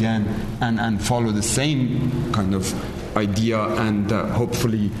once again and follow the same kind of idea, and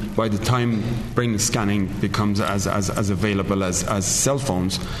hopefully by the time brain scanning becomes as available as cell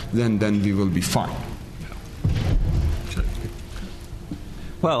phones, then we will be fine?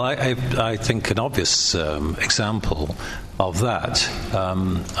 Well, I think an obvious example of that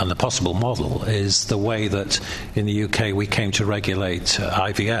and the possible model is the way that in the UK we came to regulate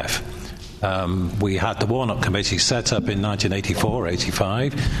IVF. We had the Warnock Committee set up in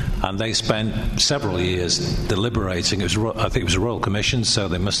 1984-85, and they spent several years deliberating. I think it was a Royal Commission, so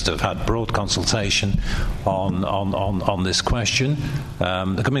they must have had broad consultation on this question. I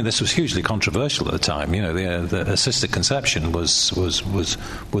mean, this was hugely controversial at the time. You know, the assisted conception was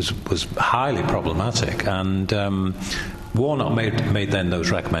highly problematic, and Warnock made then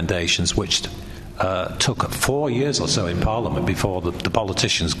those recommendations, which took 4 years or so in Parliament before the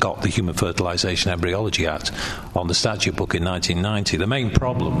politicians got the Human Fertilisation Embryology Act on the statute book in 1990. The main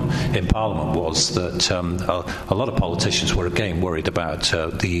problem in Parliament was that a lot of politicians were again worried about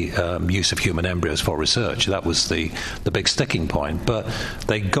the use of human embryos for research. That was the big sticking point. But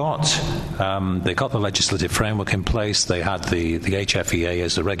they got the legislative framework in place. They had the HFEA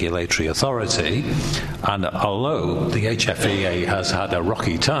as the regulatory authority, and although the HFEA has had a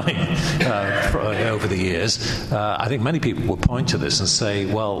rocky time over the years, I think many people would point to this and say,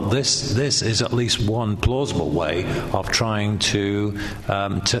 well, this is at least one plausible way of trying to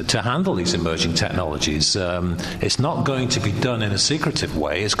handle these emerging technologies. It's not going to be done in a secretive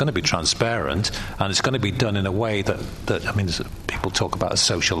way. It's going to be transparent, and it's going to be done in a way that I mean, people talk about a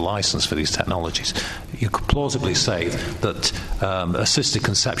social license for these technologies. You could plausibly say that assisted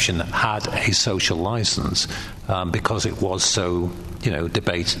conception had a social license because it was so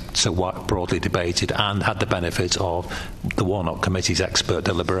broadly debated and had the benefit of the Warnock Committee's expert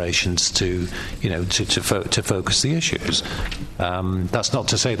deliberations to focus the issues. That's not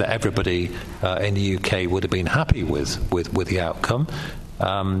to say that everybody in the UK would have been happy with the outcome,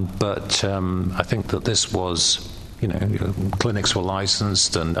 but I think that this was, clinics were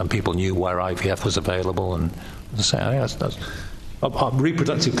licensed and people knew where IVF was available, and as I say, that's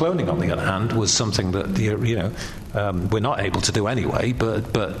reproductive cloning, on the other hand, was something that we're not able to do anyway.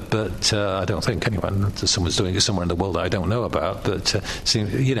 But I don't think anyone, someone's doing it somewhere in the world that I don't know about. But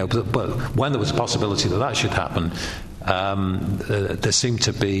but when there was a possibility that should happen, there seemed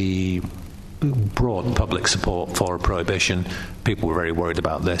to be broad public support for a prohibition. People were very worried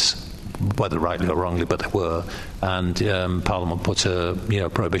about this, whether rightly or wrongly, but they were, and Parliament put a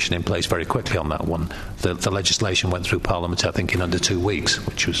prohibition in place very quickly on that one. The legislation went through Parliament, I think, in under 2 weeks,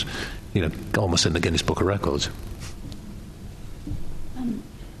 which was almost in the Guinness Book of Records.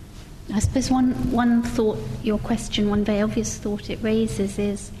 I suppose one thought, your question, one very obvious thought it raises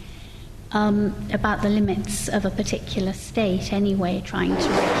is about the limits of a particular state anyway, trying to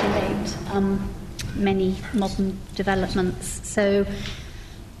regulate many modern developments. So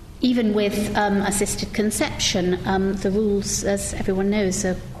even with assisted conception, the rules, as everyone knows,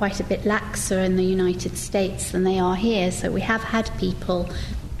 are quite a bit laxer in the United States than they are here. So we have had people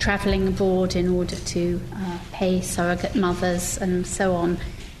travelling abroad in order to pay surrogate mothers and so on.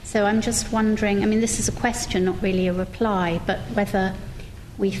 So I'm just wondering, I mean, this is a question, not really a reply, but whether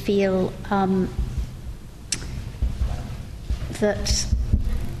we feel that,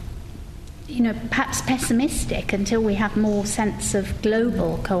 perhaps pessimistic until we have more sense of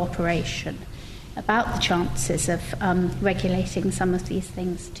global cooperation about the chances of regulating some of these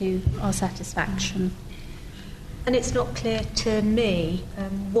things to our satisfaction. And it's not clear to me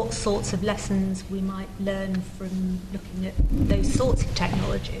what sorts of lessons we might learn from looking at those sorts of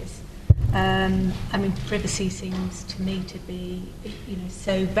technologies. I mean, privacy seems to me to be,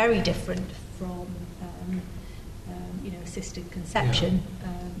 so very different from, assisted conception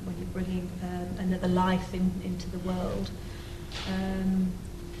when you're bringing another life into the world.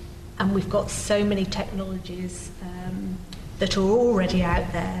 And we've got so many technologies that are already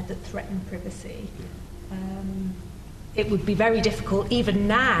out there that threaten privacy. It would be very difficult, even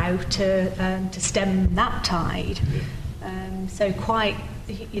now, to stem that tide. So quite,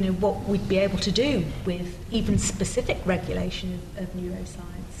 what we'd be able to do with even specific regulation of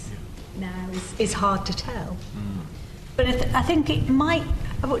neuroscience now is hard to tell. But I think it might.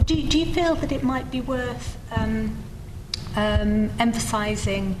 Do you feel that it might be worth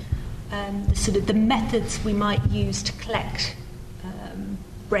emphasising the methods we might use to collect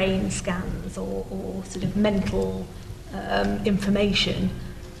brain scans or sort of mental information,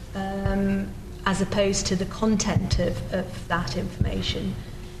 as opposed to the content of that information?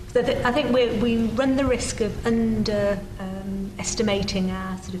 So I think we run the risk of estimating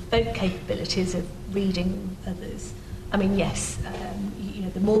our sort of folk capabilities of reading others. I mean, yes,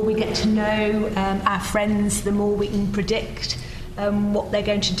 the more we get to know our friends, the more we can predict what they're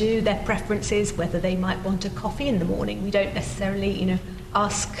going to do, their preferences, whether they might want a coffee in the morning. We don't necessarily,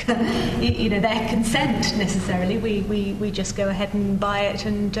 ask, their consent necessarily. We just go ahead and buy it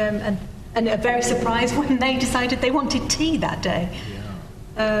and are very surprised when they decided they wanted tea that day.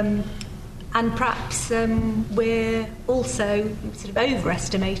 And perhaps we're also sort of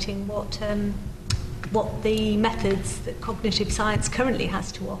overestimating what the methods that cognitive science currently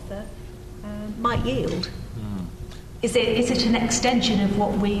has to offer might yield. Is it an extension of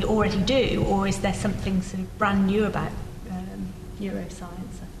what we already do, or is there something sort of brand new about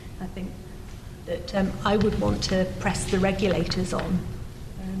neuroscience? I think that I would want to press the regulators on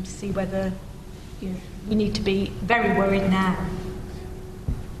to see whether we need to be very worried now.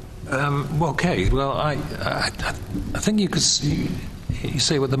 Okay. Well, I think you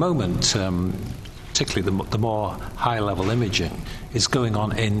say at the moment, particularly the more high-level imaging is going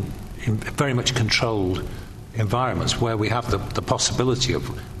on in very much controlled environments where we have the possibility of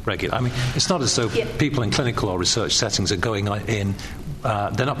regular. I mean, it's not as though people in clinical or research settings are going in.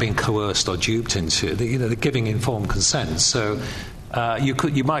 They're not being coerced or duped into it. They're giving informed consent. So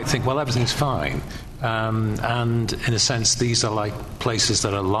you might think, well, everything's fine. And in a sense, these are like places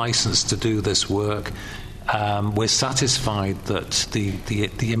that are licensed to do this work. We're satisfied that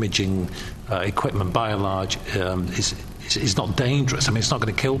the imaging equipment, by and large, is not dangerous. I mean, it's not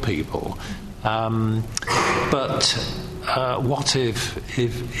going to kill people. But what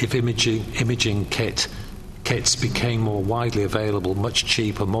if imaging kits became more widely available, much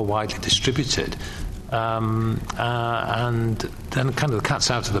cheaper, more widely distributed? And then kind of the cat's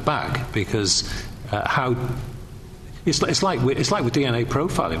out of the bag, because it's like with DNA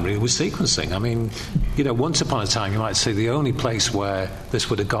profiling, really, with sequencing. I mean, once upon a time, you might say the only place where this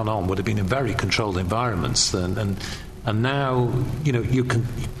would have gone on would have been in very controlled environments, and now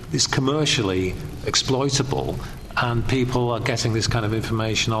it's commercially exploitable, and people are getting this kind of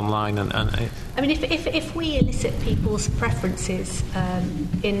information online. And I mean, if we elicit people's preferences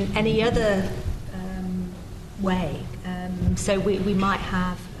in any other way, so we might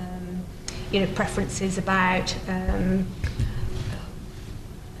have preferences about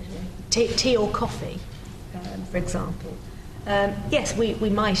tea or coffee, for example. Yes, we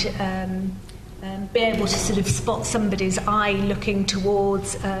might be able to sort of spot somebody's eye looking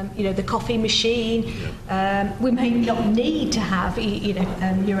towards the coffee machine. We may not need to have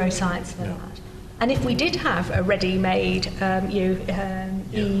neuroscience for that. And if we did have a ready-made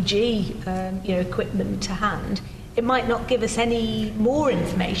EEG equipment to hand, it might not give us any more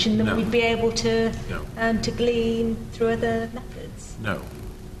information than we'd be able to glean through other methods. No.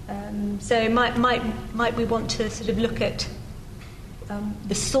 So might we want to sort of look at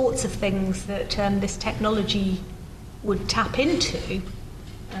the sorts of things that this technology would tap into,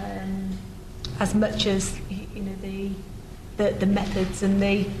 as much as the methods and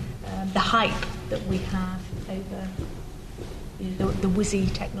the hype that we have over the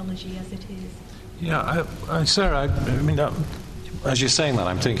WYSI technology as it is. Yeah, Sarah, I mean, as you're saying that,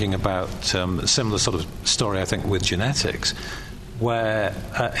 I'm thinking about a similar sort of story, I think, with genetics, where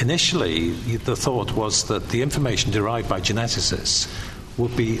initially the thought was that the information derived by geneticists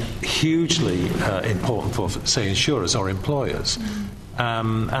would be hugely important for, say, insurers or employers.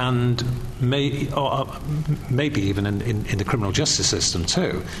 And maybe even in the criminal justice system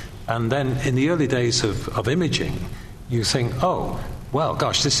too. And then in the early days of imaging, you think, oh, well,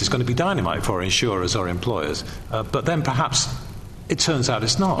 gosh, this is going to be dynamite for insurers or employers. But then perhaps it turns out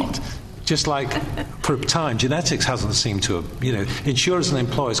it's not. Just like for a time, genetics hasn't seemed to have, insurers and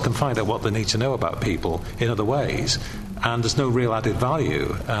employers can find out what they need to know about people in other ways, and there's no real added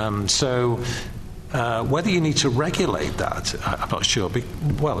value. So whether you need to regulate that, I'm not sure.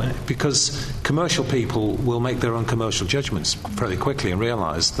 Because commercial people will make their own commercial judgments fairly quickly and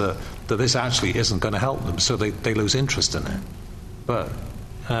realise that this actually isn't going to help them, so they lose interest in it. But,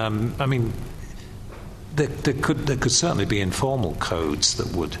 there could certainly be informal codes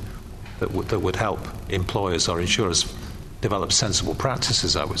that would help employers or insurers develop sensible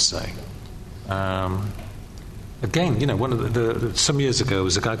practices, I would say. Again, one of some years ago, there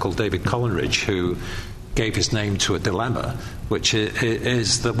was a guy called David Coleridge who gave his name to a dilemma, which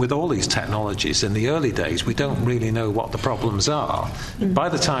is that with all these technologies, in the early days, we don't really know what the problems are. By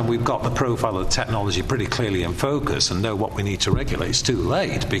the time we've got the profile of the technology pretty clearly in focus and know what we need to regulate, it's too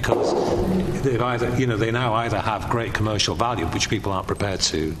late, because they now either have great commercial value, which people aren't prepared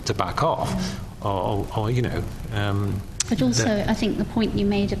to back off, or. But also, I think the point you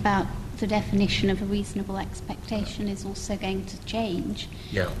made about the definition of a reasonable expectation is also going to change.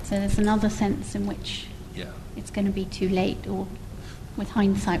 Yeah. So there's another sense in which it's going to be too late, or with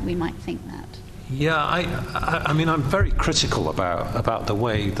hindsight we might think that. Yeah, I'm very critical about the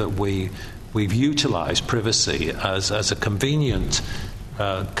way that we've utilised privacy as a convenient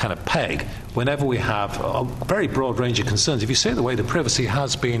kind of peg whenever we have a very broad range of concerns. If you say the way that privacy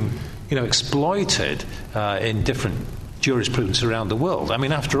has been, exploited in different jurisprudence around the world. I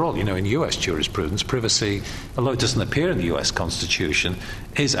mean, after all, in US jurisprudence, privacy, although it doesn't appear in the US Constitution,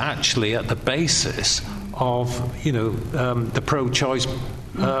 is actually at the basis of, the pro-choice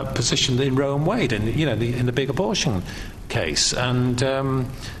position in Roe and Wade, and in the big abortion case. And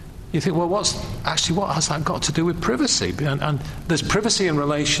you think, well, what has that got to do with privacy? And there's privacy in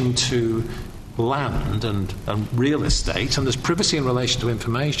relation to land and real estate, and there's privacy in relation to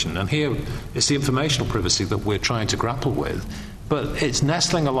information, and here it's the informational privacy that we're trying to grapple with, but it's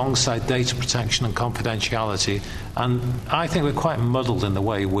nestling alongside data protection and confidentiality, and I think we're quite muddled in the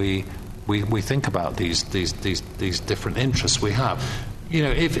way we think about these different interests we have.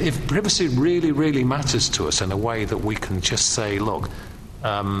 If privacy really, really matters to us in a way that we can just say, look,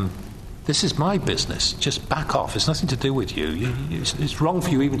 this is my business, just back off, it's nothing to do with you. It's wrong for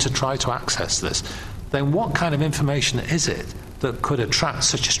you even to try to access this. Then what kind of information is it that could attract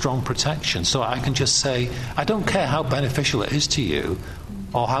such a strong protection? So I can just say, I don't care how beneficial it is to you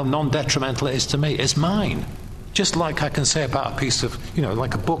or how non-detrimental it is to me, it's mine. Just like I can say about a piece of,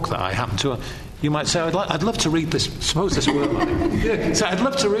 like a book that I happen to... You might say, I'd love to read this. Suppose this were mine. Yeah. So I'd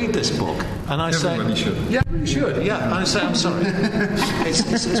love to read this book. And I Everybody say... should. Yeah, you should, yeah. And I say, I'm sorry.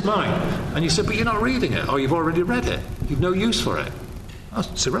 It's mine. And you say, but you're not reading it, or you've already read it. You've no use for it. Oh,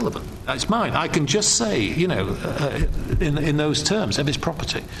 it's irrelevant. It's mine. I can just say, in those terms, if it's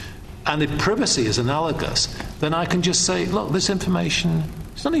property. And if privacy is analogous, then I can just say, look, this information,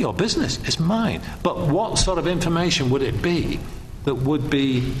 it's none of your business, it's mine. But what sort of information would it be that would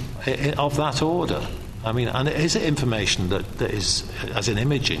be of that order? I mean, and is it information that is, as in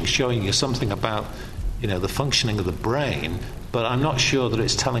imaging, showing you something about, the functioning of the brain, but I'm not sure that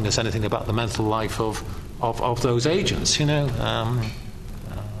it's telling us anything about the mental life of those agents,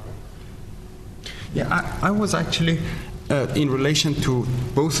 Yeah, I was actually, in relation to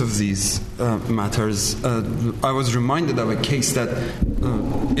both of these matters, I was reminded of a case that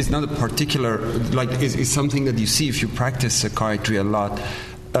is not a particular, is something that you see if you practice psychiatry a lot.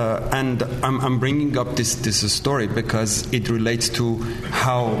 And I'm bringing up this story because it relates to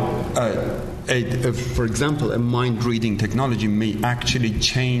how, for example, a mind-reading technology may actually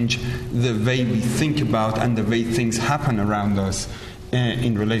change the way we think about and the way things happen around us,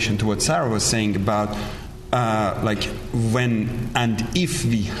 in relation to what Sarah was saying about when and if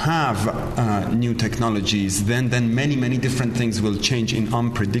we have new technologies, then many different things will change in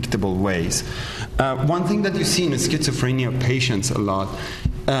unpredictable ways. One thing that you see in schizophrenia patients a lot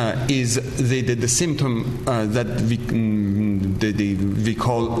is the symptom that we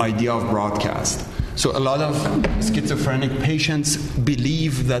call idea of broadcast. So a lot of schizophrenic patients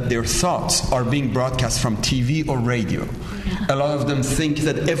believe that their thoughts are being broadcast from TV or radio. A lot of them think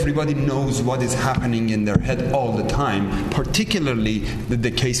that everybody knows what is happening in their head all the time. Particularly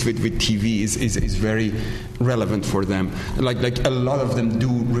the case with TV is very relevant for them. Like a lot of them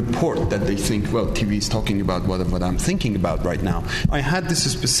do report that they think, well, TV is talking about what I'm thinking about right now. I had this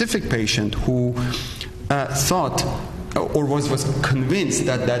specific patient who thought or was convinced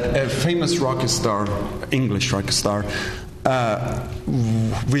that a famous rock star, English rock star,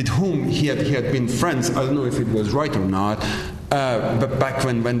 with whom he had been friends, I don't know if it was right or not, but back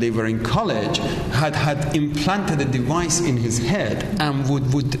when they were in college, had implanted a device in his head and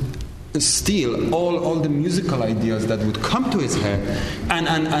would steal all the musical ideas that would come to his head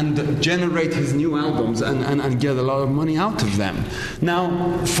and generate his new albums and get a lot of money out of them.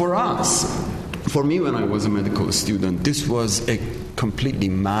 Now, for me, when I was a medical student, this was a completely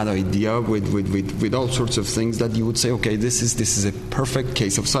mad idea with all sorts of things that you would say, okay, this is a perfect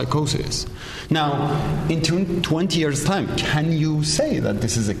case of psychosis. Now, in 20 years' time, can you say that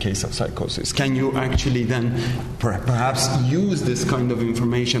this is a case of psychosis? Can you actually then perhaps use this kind of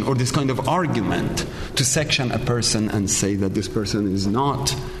information or this kind of argument to section a person and say that this person is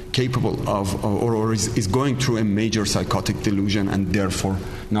not capable of or is going through a major psychotic delusion and therefore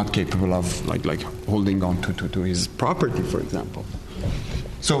not capable of like holding on to his property, for example?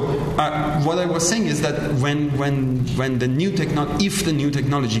 So what I was saying is that when the new if the new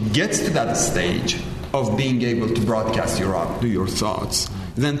technology gets to that stage of being able to broadcast your thoughts,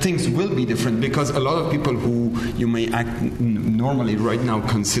 then things will be different, because a lot of people who you may normally right now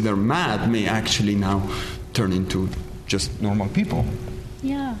consider mad may actually now turn into just normal people.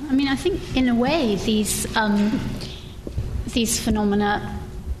 Yeah, I mean, I think in a way these phenomena,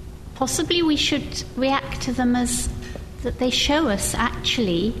 possibly we should react to them as that they show us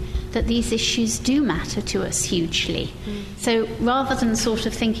actually that these issues do matter to us hugely. So rather than sort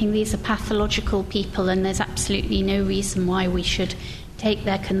of thinking these are pathological people and there's absolutely no reason why we should take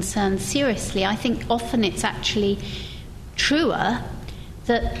their concerns seriously, I think often it's actually truer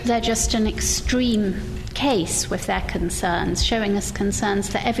that they're just an extreme case with their concerns, showing us concerns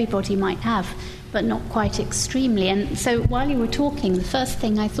that everybody might have, but not quite extremely. And so while you were talking, the first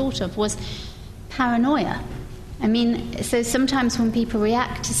thing I thought of was paranoia. I mean, so sometimes when people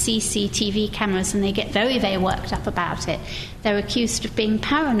react to CCTV cameras and they get very, very worked up about it, they're accused of being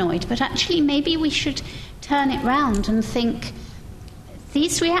paranoid. But actually, maybe we should turn it round and think,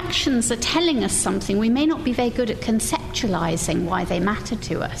 these reactions are telling us something. We may not be very good at conceptualizing why they matter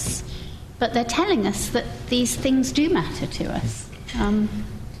to us, but they're telling us that these things do matter to us.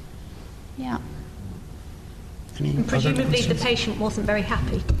 Yeah. And presumably the patient wasn't very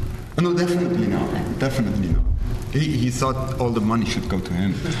happy. No, definitely not. Definitely not. He thought all the money should go to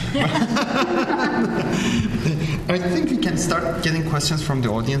him. I think we can start getting questions from the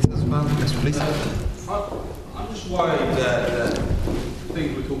audience as well. Yes, please. I'm just worried that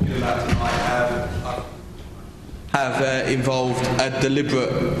things we're talking about tonight have involved a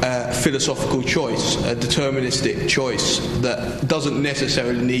deliberate philosophical choice, a deterministic choice that doesn't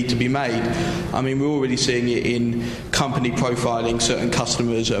necessarily need to be made. I mean, we're already seeing it in company profiling certain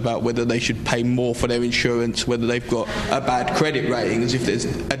customers about whether they should pay more for their insurance, whether they've got a bad credit rating, as if there's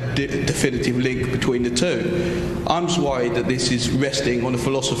a definitive link between the two. I'm just worried that this is resting on a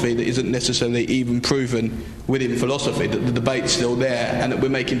philosophy that isn't necessarily even proven within philosophy, that the debate's still there, and that we're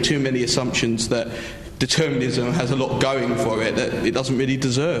making too many assumptions that determinism has a lot going for it that it doesn't really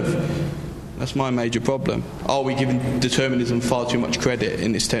deserve. That's my major problem. Are we giving determinism far too much credit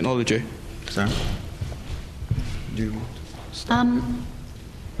in this technology? Sir? Do you want to start?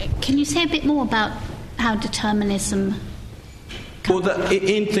 Can you say a bit more about how determinism... Well,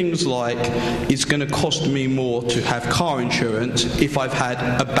 in things like, it's going to cost me more to have car insurance if I've had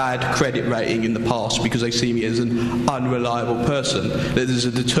a bad credit rating in the past because they see me as an unreliable person. That there's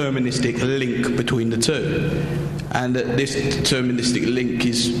a deterministic link between the two. And that this deterministic link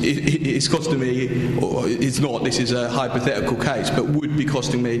is costing me, or it's not, this is a hypothetical case, but would be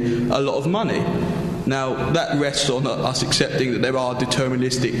costing me a lot of money. Now, that rests on us accepting that there are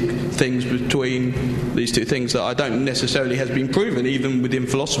deterministic things between these two things that I don't necessarily has been proven. Even within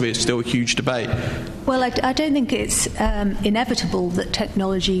philosophy, it's still a huge debate. Well, I don't think it's inevitable that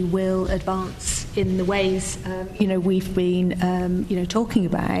technology will advance in the ways we've been talking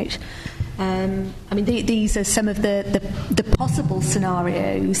about. I mean, these are some of the possible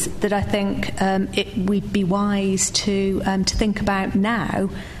scenarios that I think it would be wise to think about now.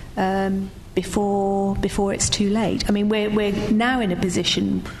 Before it's too late. I mean, we're now in a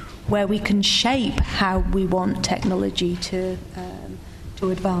position where we can shape how we want technology to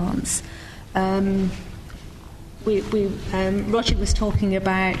advance. Roger was talking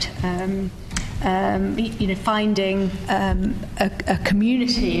about finding a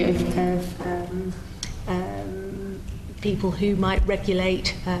community of people who might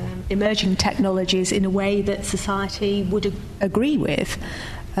regulate emerging technologies in a way that society would agree with.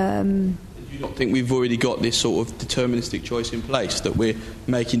 Do you not think we've already got this sort of deterministic choice in place, that we're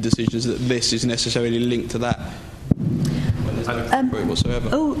making decisions that this is necessarily linked to that? Whatsoever.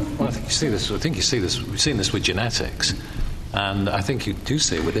 Well, I think you see this. We've seen this with genetics, and I think you do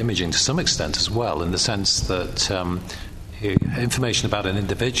see it with imaging to some extent as well, in the sense that information about an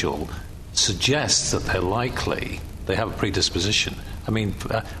individual suggests that they're likely they have a predisposition. I mean,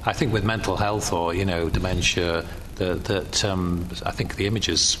 I think with mental health or dementia, that I think the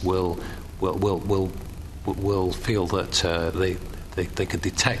images will feel that they could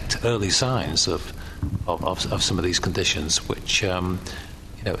detect early signs of some of these conditions, which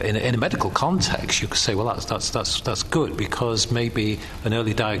in a medical context you could say, well, that's good, because maybe an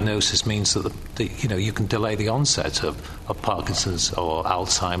early diagnosis means that you can delay the onset of Parkinson's or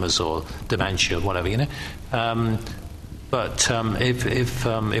Alzheimer's or dementia, whatever. But if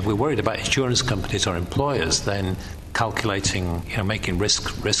we're worried about insurance companies or employers, then calculating, making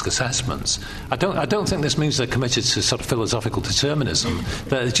risk assessments, I don't think this means they're committed to sort of philosophical determinism.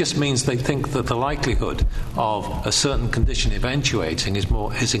 That it just means they think that the likelihood of a certain condition eventuating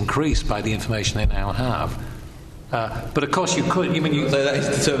is increased by the information they now have. But of course, you could. So that is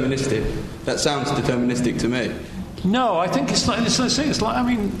deterministic. That sounds deterministic to me. No, I think it's like.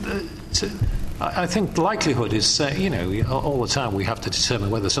 I think likelihood is, all the time we have to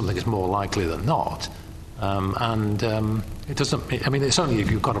determine whether something is more likely than not. It doesn't. I mean, it's only if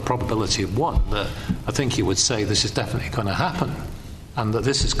you've got a probability of 1 that I think you would say this is definitely going to happen, and that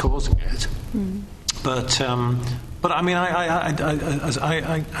this is causing it. But I mean,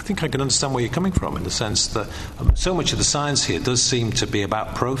 I think I can understand where you're coming from, in the sense that so much of the science here does seem to be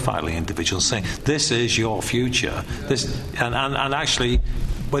about profiling individuals, saying this is your future. And actually,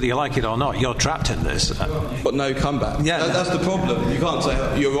 whether you like it or not, you're trapped in this. But no comeback. Yeah, that's the problem. You can't say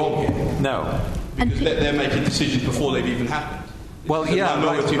you're wrong here. No. Because they're making decisions before they've even happened. Well, yeah,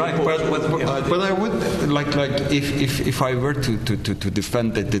 right. But I would like if I were to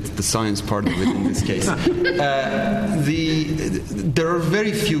defend the science part of it in this case, there are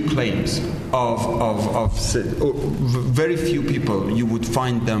very few claims of very few people you would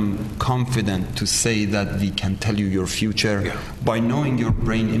find them confident to say that we can tell you your future by knowing your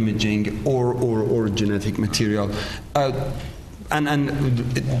brain imaging or genetic material. And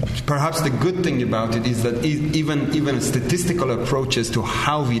perhaps the good thing about it is that even statistical approaches to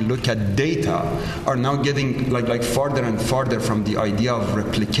how we look at data are now getting like farther and farther from the idea of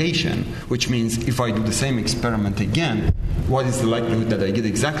replication, which means if I do the same experiment again, what is the likelihood that I get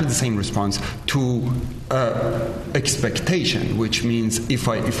exactly the same response, to expectation, which means if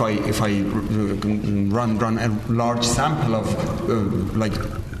I run a large sample of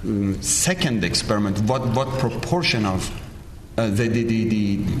second experiment, what proportion of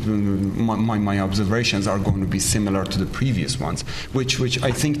my observations are going to be similar to the previous ones, which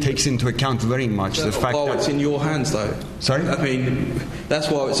I think takes into account very much the fact that it's in your hands, though. Sorry? I mean, that's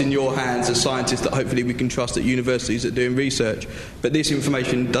why it's in your hands as scientists that hopefully we can trust at universities that are doing research. But this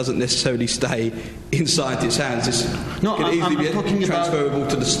information doesn't necessarily stay in scientists' hands. It can easily be transferable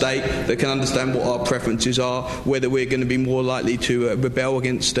to the state that can understand what our preferences are, whether we're going to be more likely to rebel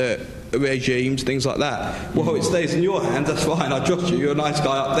against regimes, things like that. Well, it stays in your hands, that's fine, I trust you, you're a nice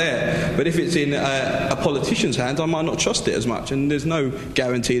guy up there. But if it's in a politician's hands, I might not trust it as much, and there's no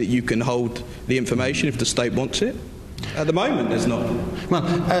guarantee that you can hold the information if the state wants it. At the moment, there's not. Well,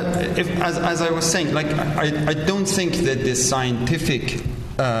 as I was saying, I don't think that this scientific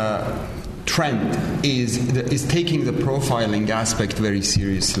trend is taking the profiling aspect very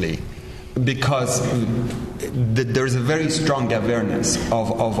seriously, because there's a very strong awareness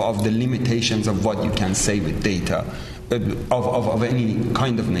of the limitations of what you can say with data of any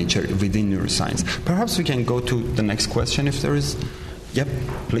kind of nature within neuroscience. Perhaps we can go to the next question if there is. Yep,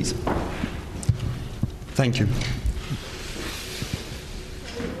 please. Thank you.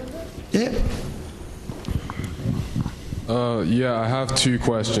 Yeah. I have 2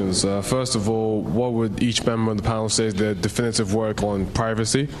 questions. First of all, what would each member of the panel say is their definitive work on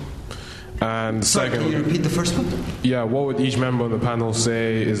privacy? And second, can you repeat the first one? Yeah, what would each member of the panel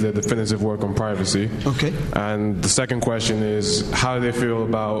say is their definitive work on privacy? Okay. And the second question is, how do they feel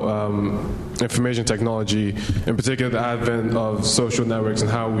about information technology, in particular the advent of social networks,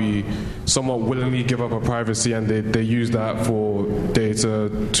 and how we somewhat willingly give up our privacy and they use that for data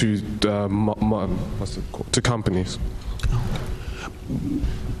to companies?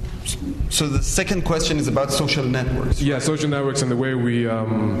 So the second question is about social networks. Yeah, social networks and the way we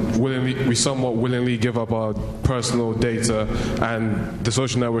somewhat willingly give up our personal data, and the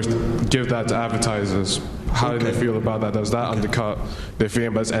social networks give that to advertisers. How do they feel about that? Does that undercut their feeling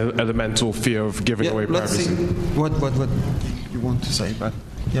about this elemental fear of giving away privacy? Let's see what you want to say about.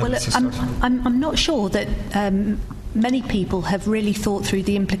 Yeah, well, I'm not sure that many people have really thought through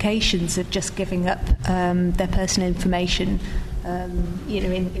the implications of just giving up their personal information.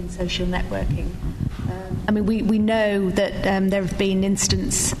 In social networking. I mean, we know that there have been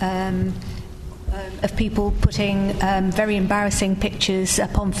instances of people putting very embarrassing pictures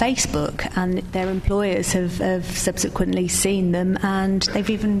up on Facebook, and their employers have subsequently seen them, and they've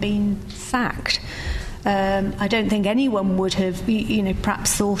even been sacked. I don't think anyone would have,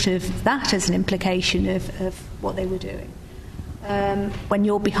 perhaps thought of that as an implication of what they were doing. When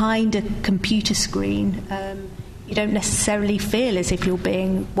you're behind a computer screen, you don't necessarily feel as if you're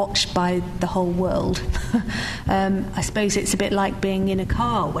being watched by the whole world. I suppose it's a bit like being in a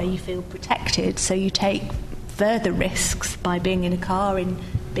car where you feel protected, so you take further risks by being in a car and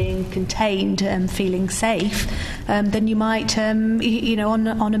being contained and feeling safe than you might, on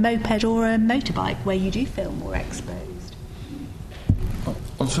a moped or a motorbike where you do feel more exposed.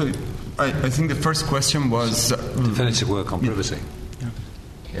 Also, I think the first question was... definitive work on privacy.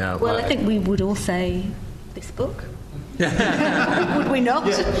 Yeah. Well, I think we would all say this book. Would we not?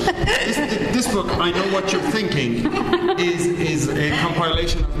 Yeah. This book, I Know What You're Thinking, is a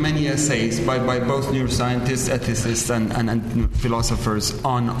compilation of many essays by both neuroscientists, ethicists, and philosophers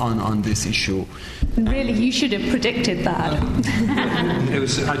on this issue. Really, you should have predicted that.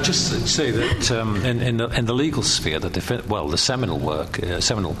 I'd just say that in the legal sphere, the seminal work,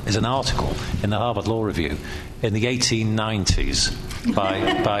 seminal is an article in the Harvard Law Review in the 1890s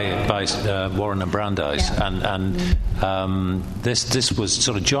by Warren and Brandeis, and this was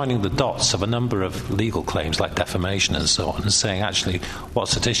sort of joining the dots of a number of legal claims like defamation and so on, and saying actually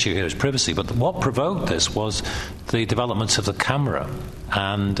what's at issue here is privacy. But what provoked this was the development of the camera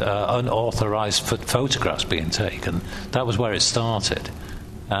and unauthorized photographs being taken. That was where it started.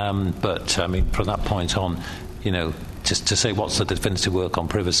 But I mean, from that point on, just to say what's the definitive work on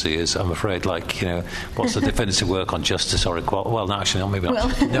privacy is, I'm afraid, what's the definitive work on justice or equality? Well, no, actually, maybe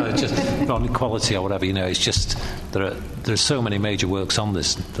not. No, just on equality or whatever. It's just there are so many major works on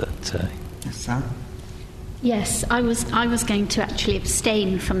this that. Sam? Yes, I was going to actually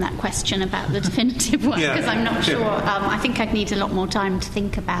abstain from that question about the definitive work because I'm not sure. I think I'd need a lot more time to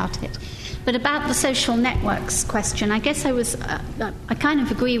think about it. But about the social networks question, I guess I kind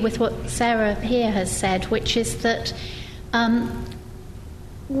of agree with what Sarah here has said, which is that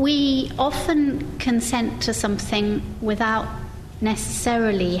we often consent to something without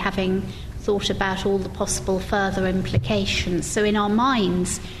necessarily having thought about all the possible further implications. So in our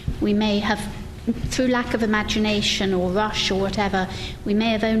minds, we may have, through lack of imagination or rush or whatever, we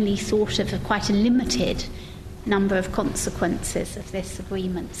may have only thought of quite a limited number of consequences of this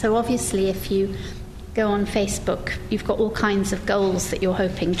agreement. So obviously if you go on Facebook, you've got all kinds of goals that you're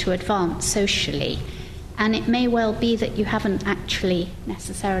hoping to advance socially, and it may well be that you haven't actually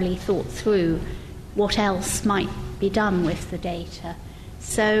necessarily thought through what else might be done with the data.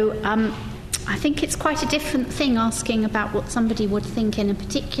 So I think it's quite a different thing asking about what somebody would think in a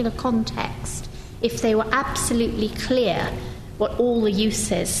particular context if they were absolutely clear what all the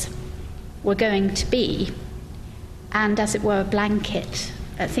uses were going to be, and, as it were, a blanket,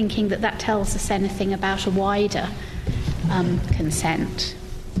 thinking that tells us anything about a wider consent.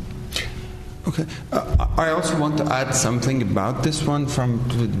 Okay. I also want to add something about this one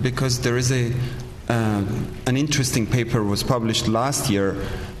because there is an interesting paper was published last year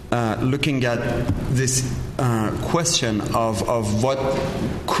looking at this question of what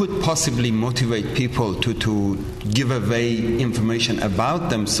could possibly motivate people to give away information about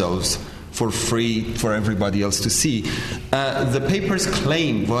themselves for free for everybody else to see. The paper's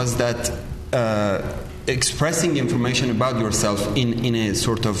claim was that expressing information about yourself in a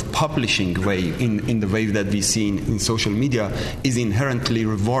sort of publishing way, in the way that we see in social media, is inherently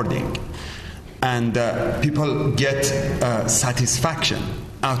rewarding. And people get satisfaction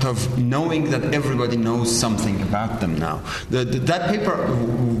out of knowing that everybody knows something about them now. That paper,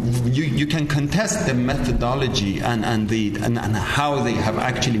 you can contest the methodology and how they have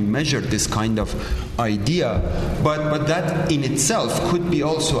actually measured this kind of idea, but that in itself could be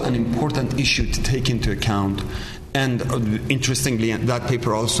also an important issue to take into account. And interestingly, that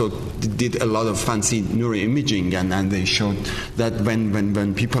paper also did a lot of fancy neuroimaging, and they showed that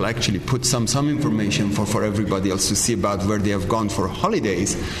when people actually put some information for everybody else to see about where they have gone for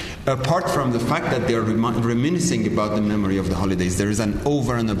holidays, apart from the fact that they are reminiscing about the memory of the holidays, there is an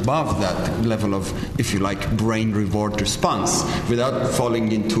over and above that level of, if you like, brain reward response without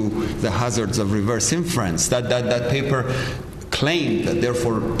falling into the hazards of reverse inference. That paper claimed that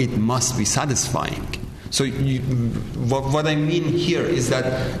therefore it must be satisfying. So what I mean here is that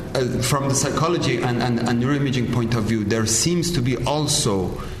from the psychology and neuroimaging point of view, there seems to be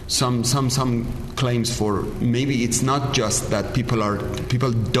also some claims for maybe it's not just that people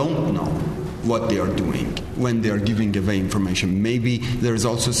don't know what they are doing when they are giving away information. Maybe there is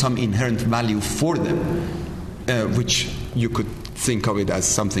also some inherent value for them, which you could think of it as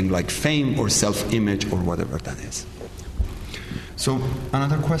something like fame or self-image or whatever that is. So,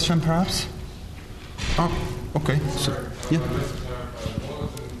 another question, perhaps? Oh, okay. So, yeah.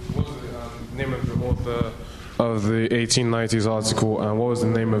 What was the name of the author of the 1890s article, and what was the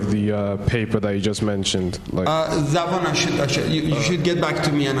name of the paper that you just mentioned? That one you should get back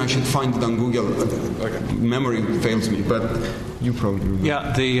to me, and I should find it on Google. Okay. Memory fails me, but you probably remember.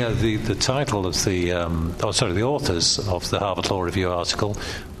 Yeah, the title of the authors of the Harvard Law Review article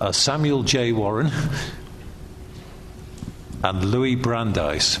are Samuel J. Warren and Louis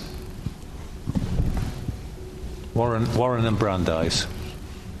Brandeis. Warren and Brandeis.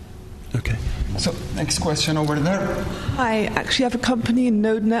 Okay. So, next question over there. I actually have a company in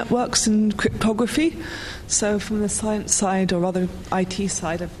node networks and cryptography. So from the science side, or rather IT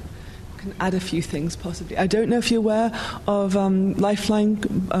side, I can add a few things possibly. I don't know if you're aware of Lifeline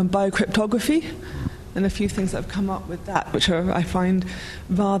biocryptography, and a few things that have come up with that, which I find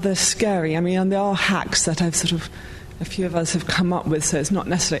rather scary. I mean, and there are hacks that a few of us have come up with, so it's not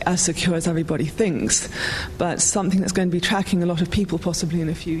necessarily as secure as everybody thinks, but something that's going to be tracking a lot of people possibly in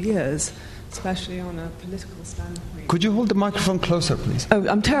a few years, especially on a political standpoint. Could you hold the microphone closer, please? Oh,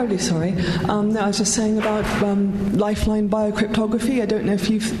 I'm terribly sorry. No, I was just saying about Lifeline biocryptography. I don't know if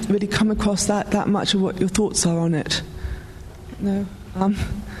you've really come across that much, or what your thoughts are on it. No?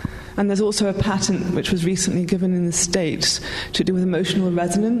 And there's also a patent which was recently given in the States to do with emotional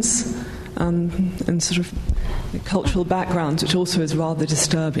resonance and sort of cultural backgrounds, which also is rather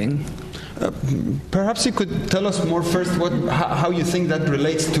disturbing. Perhaps you could tell us more first how you think that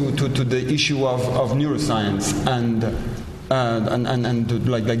relates to the issue of neuroscience and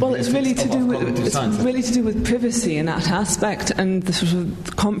well, it's really to do with privacy in that aspect, and the sort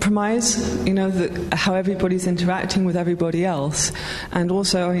of compromise, how everybody's interacting with everybody else, and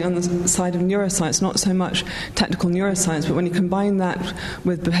also on the side of neuroscience, not so much technical neuroscience, but when you combine that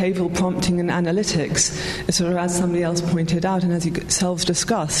with behavioral prompting and analytics, it's sort of, as somebody else pointed out, and as you yourselves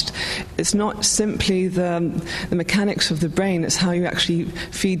discussed, it's not simply the mechanics of the brain; it's how you actually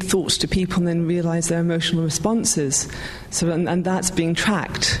feed thoughts to people and then realize their emotional responses. So, and that's being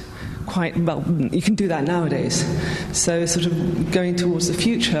tracked quite well. You can do that nowadays. So sort of going towards the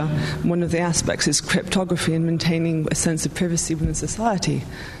future, one of the aspects is cryptography and maintaining a sense of privacy within society.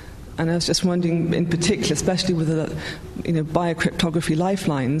 And I was just wondering, in particular, especially with the biocryptography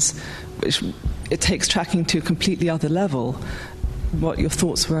lifelines, which it takes tracking to a completely other level, what your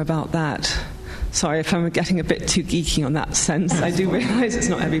thoughts were about that. Sorry if I'm getting a bit too geeky on that sense. I do realise it's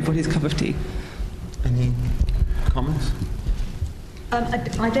not everybody's cup of tea. Any comments?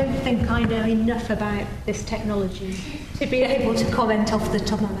 I don't think I know enough about this technology to be able to comment off the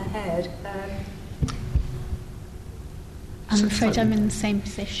top of my head. I'm afraid I'm in the same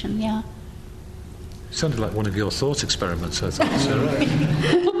position, yeah. Sounded like one of your thought experiments, I think. So,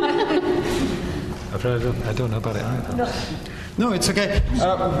 I don't know about it either. No, it's okay.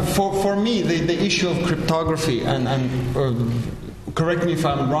 For me, the issue of cryptography and correct me if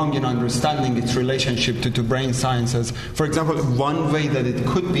I'm wrong in understanding its relationship to brain sciences. For example, one way that it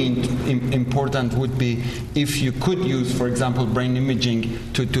could be important would be if you could use, for example, brain imaging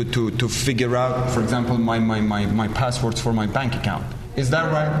to figure out, for example, my passwords for my bank account. Is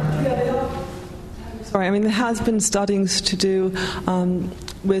that right? Sorry, I mean, there has been studies to do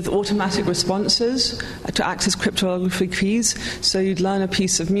with automatic responses to act as cryptographic keys. So you'd learn a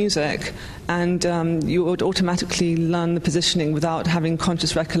piece of music and you would automatically learn the positioning without having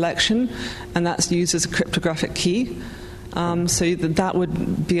conscious recollection, and that's used as a cryptographic key. So that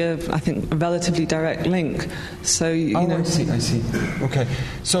would be, I think, a relatively direct link. So I see. Okay.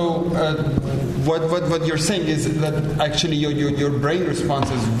 So what you're saying is that actually your brain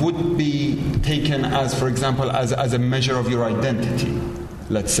responses would be taken as, for example, as a measure of your identity,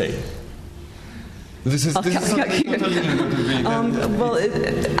 let's say. This is something totally new. Well,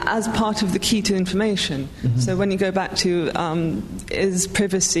 as part of the key to information. Mm-hmm. So when you go back to, is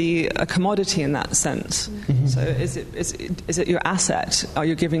privacy a commodity in that sense? Mm-hmm. So is it your asset? Are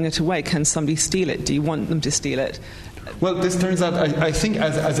you giving it away? Can somebody steal it? Do you want them to steal it? Well, this turns out, I think,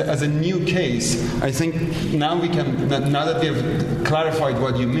 as a new case, I think now that we have clarified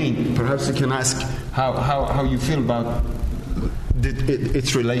what you mean, perhaps you can ask how you feel about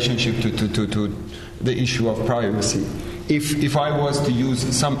its relationship to the issue of privacy. If I was to use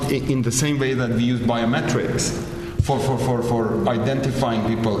in the same way that we use biometrics for identifying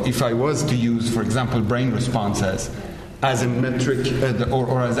people, if I was to use, for example, brain responses as a metric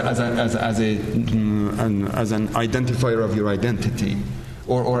or as an identifier of your identity,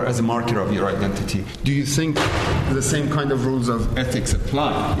 or as a marker of your identity, do you think the same kind of rules of ethics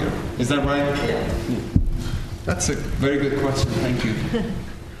apply here? Is that right? Yeah. That's a very good question. Thank you.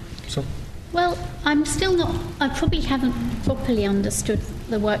 So. Well, I probably haven't properly understood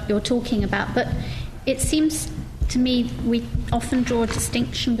the work you're talking about, but it seems to me we often draw a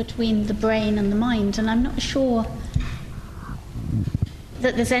distinction between the brain and the mind, and I'm not sure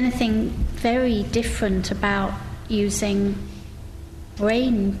that there's anything very different about using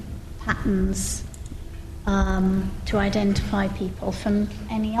brain patterns to identify people from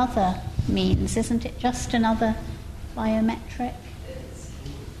any other means. Isn't it just another biometric?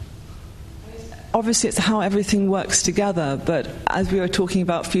 Obviously, it's how everything works together, but as we were talking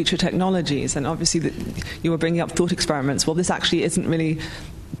about future technologies, and obviously you were bringing up thought experiments, well, this actually isn't really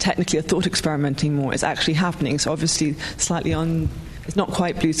technically a thought experiment anymore. It's actually happening, so obviously it's not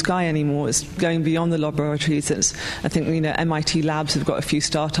quite blue sky anymore. It's going beyond the laboratories. I think MIT labs have got a few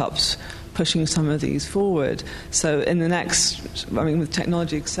startups pushing some of these forward. So in the with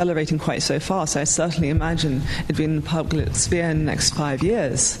technology accelerating quite so fast, I certainly imagine it'd be in the public sphere in the next 5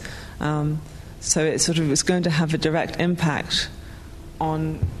 years. So it's going to have a direct impact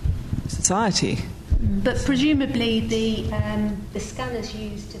on society. But presumably the scanners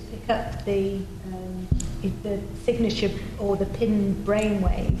used to pick up the signature or the PIN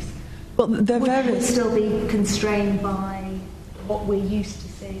brainwaves would still be constrained by what we're used to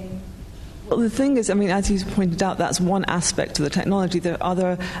seeing. Well, the thing is, as you pointed out, that's one aspect of the technology. There are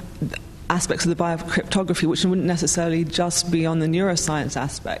other aspects of the biocryptography which wouldn't necessarily just be on the neuroscience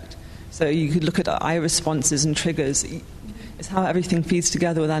aspect. So you could look at eye responses and triggers. It's how everything feeds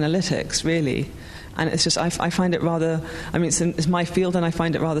together with analytics, really. And it's just, I find it rather, it's my field and I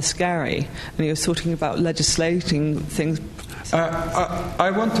find it rather scary. And you're talking about legislating things. I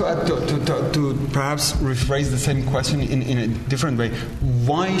want to add to perhaps rephrase the same question in a different way.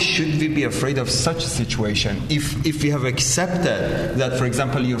 Why should we be afraid of such a situation if we have accepted that, for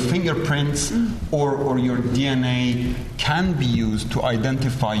example, your fingerprints or your DNA can be used to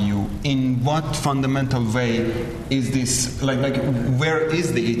identify you? In what fundamental way is this like where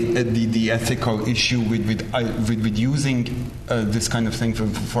is the ethical issue with using this kind of thing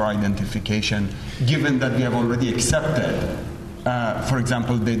for identification, given that we have already accepted? For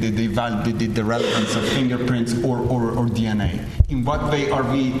example, the relevance of fingerprints or DNA. In what way are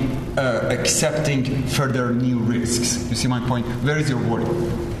we accepting further new risks? You see my point? Where is your worry?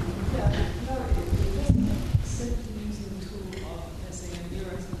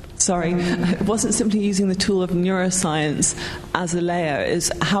 Sorry, it wasn't simply using the tool of neuroscience as a layer. It's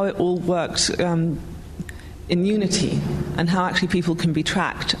how it all works in unity, and how actually people can be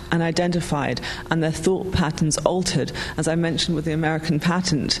tracked and identified and their thought patterns altered. As I mentioned with the American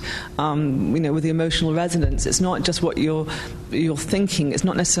patent, with the emotional resonance, it's not just what you're thinking, it's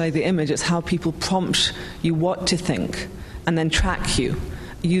not necessarily the image, it's how people prompt you what to think and then track you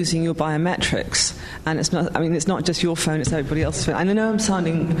using your biometrics. And it's not just your phone, it's everybody else's phone. And I know I'm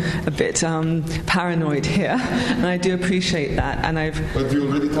sounding a bit paranoid here, and I do appreciate that. But we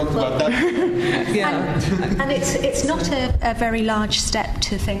already talked about that. Yeah. And it's not a very large step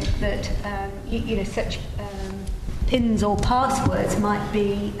to think that such pins or passwords might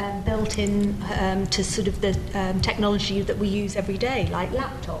be built in to sort of the technology that we use every day, like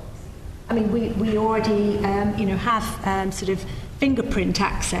laptops. We already have sort of fingerprint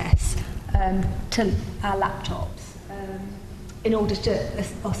access to our laptops in order to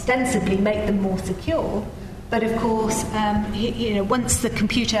ostensibly make them more secure. But of course, once the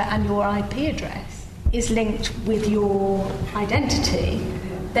computer and your IP address is linked with your identity,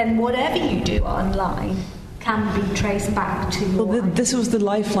 then whatever you do online can be traced back to your this was the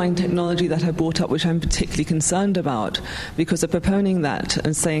lifeline technology that I brought up, which I'm particularly concerned about, because they're proponing that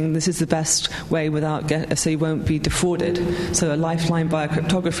and saying this is the best way so you won't be defrauded. So a lifeline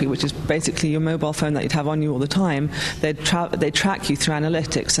biocryptography, which is basically your mobile phone that you'd have on you all the time, they track you through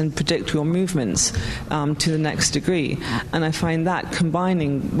analytics and predict your movements to the next degree. And I find that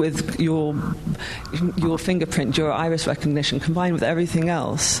combining with your fingerprint, your iris recognition, combined with everything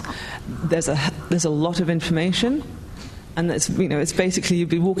else, there's a lot of information, and it's basically you'd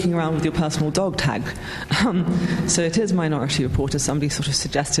be walking around with your personal dog tag. So it is Minority Report, as somebody sort of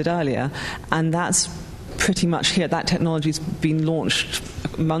suggested earlier, and that's pretty much here. That technology's been launched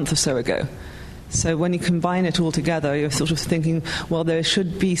a month or so ago. So when you combine it all together, you're sort of thinking, well, there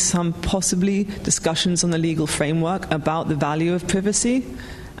should be some possibly discussions on the legal framework about the value of privacy,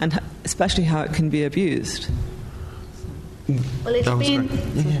 and especially how it can be abused. Well,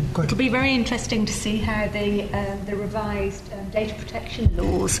 it'll be very interesting to see how the revised data protection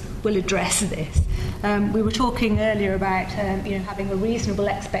laws will address this. We were talking earlier about having a reasonable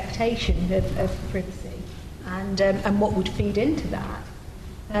expectation of privacy and what would feed into that.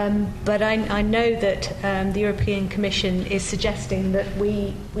 But I know that the European Commission is suggesting that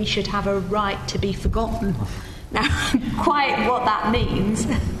we should have a right to be forgotten. Now, quite what that means,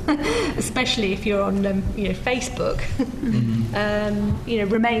 especially if you're on Facebook,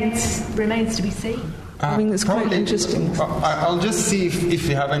 remains to be seen. I mean, it's quite interesting. I'll just see if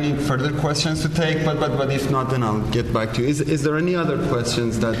you have any further questions to take, but if not, then I'll get back to you. Is there any other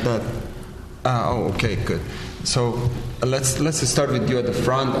questions that? Oh, okay, good. So let's start with you at the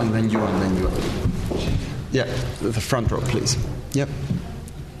front, and then you, and then you. Yeah, the front row, please. Yep.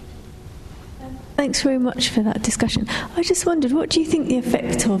 Thanks very much for that discussion. I just wondered, what do you think the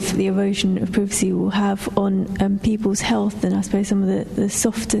effect of the erosion of privacy will have on people's health and I suppose some of the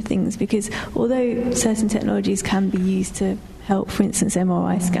softer things? Because although certain technologies can be used to help, for instance,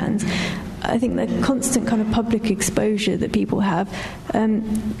 MRI scans, I think the constant kind of public exposure that people have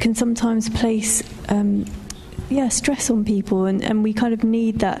can sometimes place stress on people, and we kind of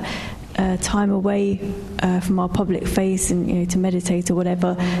need that time away from our public face and to meditate or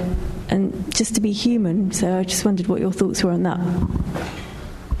whatever, and just to be human. So I just wondered what your thoughts were on that.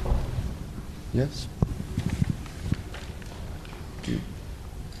 Yes.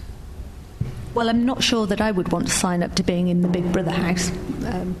 Well, I'm not sure that I would want to sign up to being in the Big Brother house,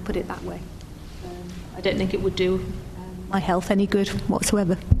 put it that way. I don't think it would do my health any good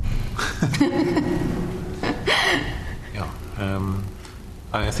whatsoever.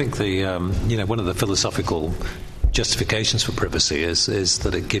 I think one of the philosophical justifications for privacy is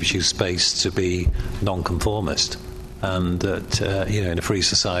that it gives you space to be non-conformist, and that in a free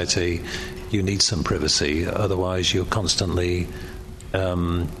society you need some privacy, otherwise you're constantly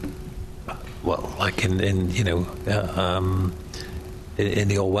like in the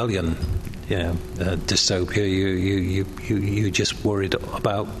Orwellian dystopia, you just worried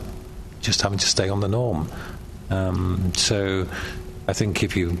about just having to stay on the norm. So I think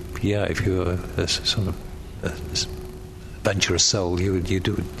if you're a sort of adventurous soul, you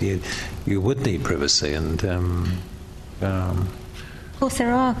would need privacy, and of course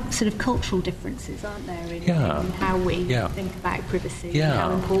there are sort of cultural differences, aren't there, in how we think about privacy and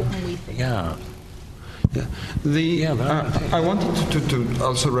how important we think. I wanted to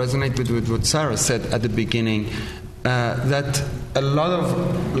also resonate with what Sarah said at the beginning, that a lot of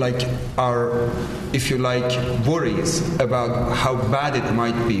our, if you like, worries about how bad it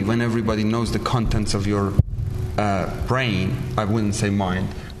might be when everybody knows the contents of your brain, I wouldn't say mind,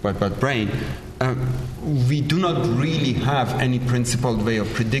 but brain, we do not really have any principled way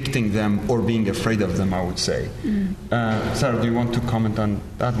of predicting them or being afraid of them, I would say. Sarah, do you want to comment on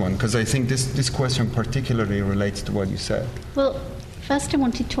that one? Because I think this question particularly relates to what you said. Well, first I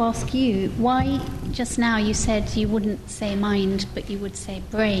wanted to ask you, why just now you said you wouldn't say mind, but you would say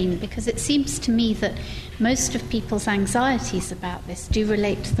brain? Because it seems to me that most of people's anxieties about this do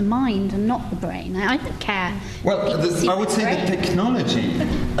relate to the mind and not the brain. I don't care. Well, I would say the technology,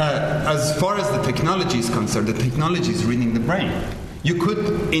 as far as the technology is concerned, the technology is reading the brain. You could,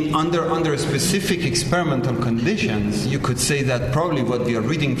 under specific experimental conditions, you could say that probably what we are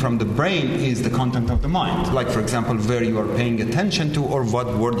reading from the brain is the content of the mind. Like, for example, where you are paying attention to or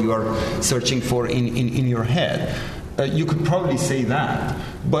what word you are searching for in your head. You could probably say that.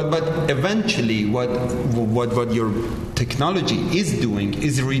 But eventually what your technology is doing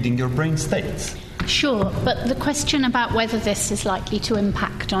is reading your brain states. Sure, but the question about whether this is likely to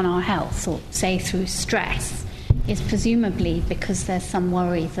impact on our health, or say through stress, is presumably because there's some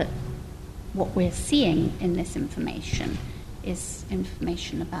worry that what we're seeing in this information is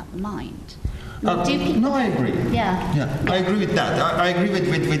information about the mind. No, I agree. Yeah. I agree with that. I agree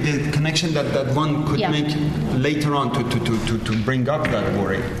with the connection that one could make later on to bring up that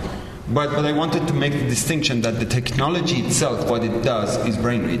worry. But I wanted to make the distinction that the technology itself, what it does, is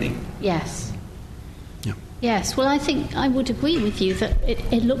brain reading. Yes. Yeah. Yes. Well, I think I would agree with you that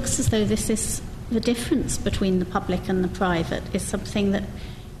it looks as though this is the difference between the public and the private is something that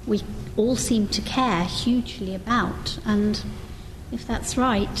we all seem to care hugely about. And if that's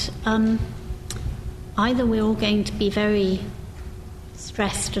right, either we're all going to be very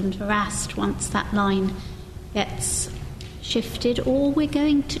stressed and harassed once that line gets shifted, or we're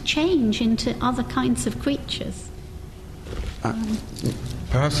going to change into other kinds of creatures.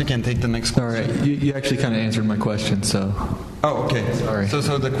 Perhaps you can take the next question. All right, you actually kind of answered my question, so... Oh, okay. Sorry.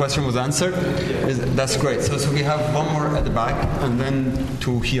 So the question was answered? That's great. So we have one more at the back, and then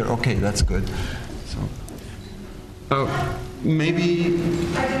two here. Okay, that's good. So, maybe...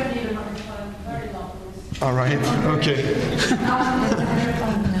 I don't need a microphone. Very long. All right, okay.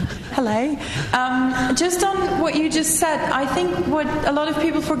 Hello. Just on what you just said, I think what a lot of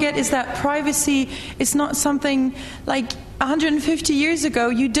people forget is that privacy is not something like 150 years ago.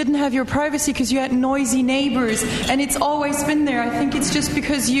 You didn't have your privacy because you had noisy neighbors, and it's always been there. I think it's just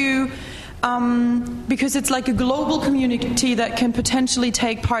because because it's like a global community that can potentially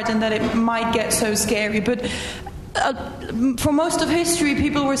take part, and that it might get so scary. But for most of history,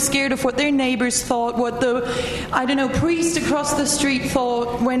 people were scared of what their neighbors thought, what the, priest across the street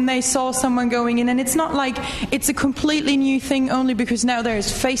thought when they saw someone going in. And it's not like it's a completely new thing only because now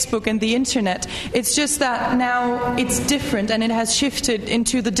there's Facebook and the internet. It's just that now it's different and it has shifted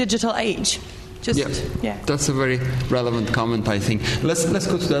into the digital age. That's a very relevant comment, I think. Let's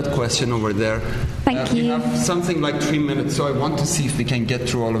go to that question over there. Thank you. We have something like 3 minutes, so I want to see if we can get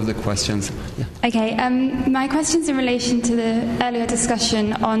through all of the questions. Yeah. Okay, my question's in relation to the earlier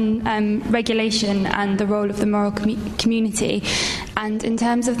discussion on regulation and the role of the moral community. And in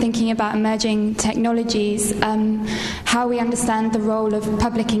terms of thinking about emerging technologies, how we understand the role of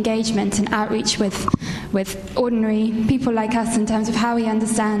public engagement and outreach with ordinary people like us in terms of how we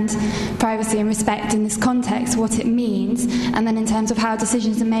understand privacy and respect in this context, what it means, and then in terms of how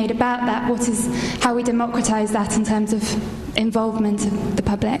decisions are made about that, how we democratise that in terms of involvement of the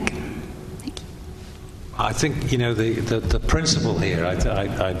public. Thank you. I think, the principle here, I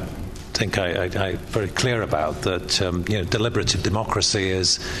think I'm very clear about that. Deliberative democracy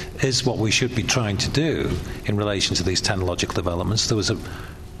is what we should be trying to do in relation to these technological developments. There was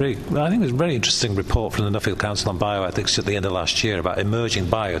I think it was a very interesting report from the Nuffield Council on Bioethics at the end of last year about emerging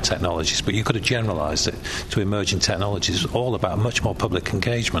biotechnologies, but you could have generalised it to emerging technologies. It's all about much more public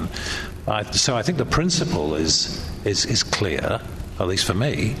engagement. So I think the principle is clear, at least for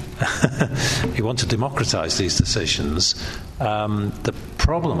me. You want to democratise these decisions. The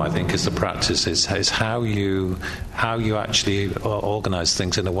problem, I think, is the practice is how you actually organise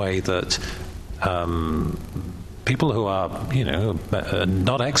things in a way that people who are,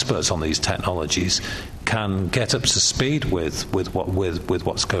 not experts on these technologies can get up to speed with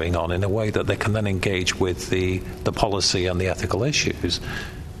what's going on in a way that they can then engage with the policy and the ethical issues.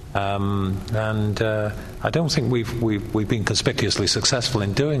 I don't think we've been conspicuously successful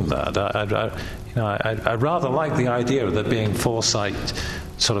in doing that. I rather like the idea of there being foresight,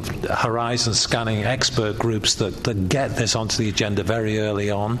 sort of horizon scanning expert groups that get this onto the agenda very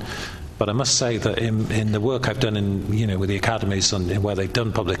early on. But I must say that in the work I've done with the academies and where they've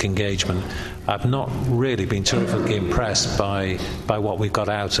done public engagement, I've not really been terrifically impressed by what we've got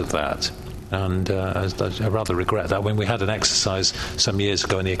out of that. And I rather regret that. When we had an exercise some years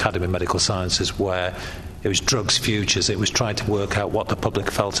ago in the Academy of Medical Sciences where it was drugs futures, it was trying to work out what the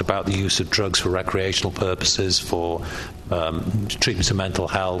public felt about the use of drugs for recreational purposes, for treatment of mental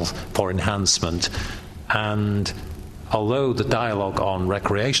health, for enhancement. And although the dialogue on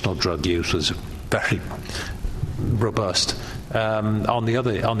recreational drug use was very robust, on the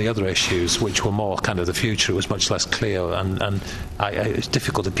other issues, which were more kind of the future, it was much less clear, and it's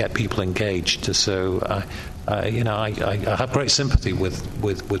difficult to get people engaged. So I have great sympathy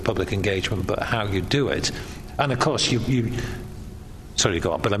with public engagement, but how you do it, and of course you sorry to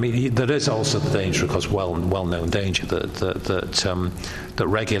go on, but I mean there is also the danger, of course, well-known danger that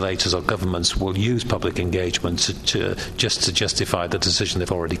regulators or governments will use public engagement to justify the decision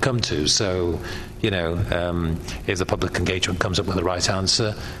they've already come to. So, if the public engagement comes up with the right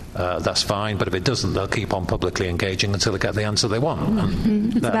answer, that's fine. But if it doesn't, they'll keep on publicly engaging until they get the answer they want.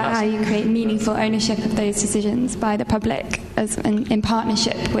 Mm-hmm. It's about how you create meaningful ownership of those decisions by the public, as in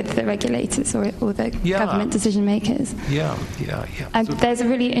partnership with the regulators or the government decision makers. Yeah. There's a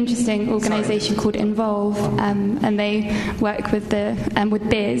really interesting organisation called Involve, and they work with with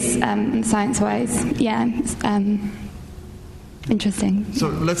Biz and ScienceWise. Interesting. So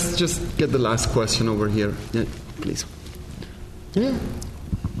let's just get the last question over here. Yeah, please. Yeah.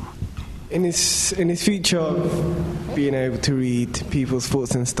 In his future, being able to read people's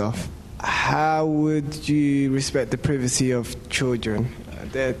thoughts and stuff, how would you respect the privacy of children?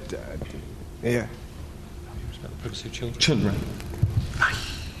 Respect the privacy of children.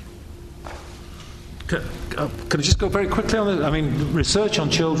 Can I just go very quickly on it? I mean, research on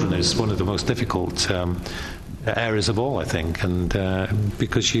children is one of the most difficult areas of all, I think, and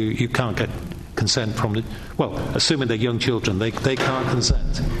because you can't get consent from assuming they're young children, they can't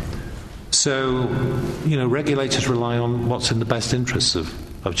consent. So, regulators rely on what's in the best interests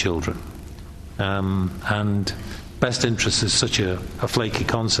of children, and best interest is such a flaky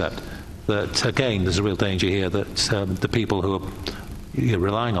concept that, again, there's a real danger here that the people who are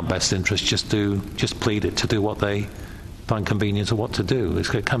relying on best interest just plead it to do what they find convenient or what to do.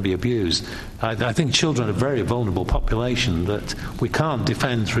 It can be abused. I think children are a very vulnerable population that we can't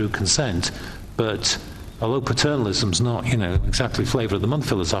defend through consent, but although paternalism's not, exactly flavour of the month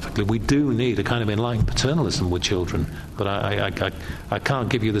philosophically, we do need a kind of enlightened paternalism with children. But I can't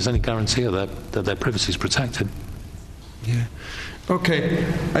give you there's any guarantee that their privacy is protected. Yeah. Okay.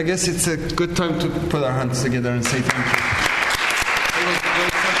 I guess it's a good time to put our hands together and say thank you.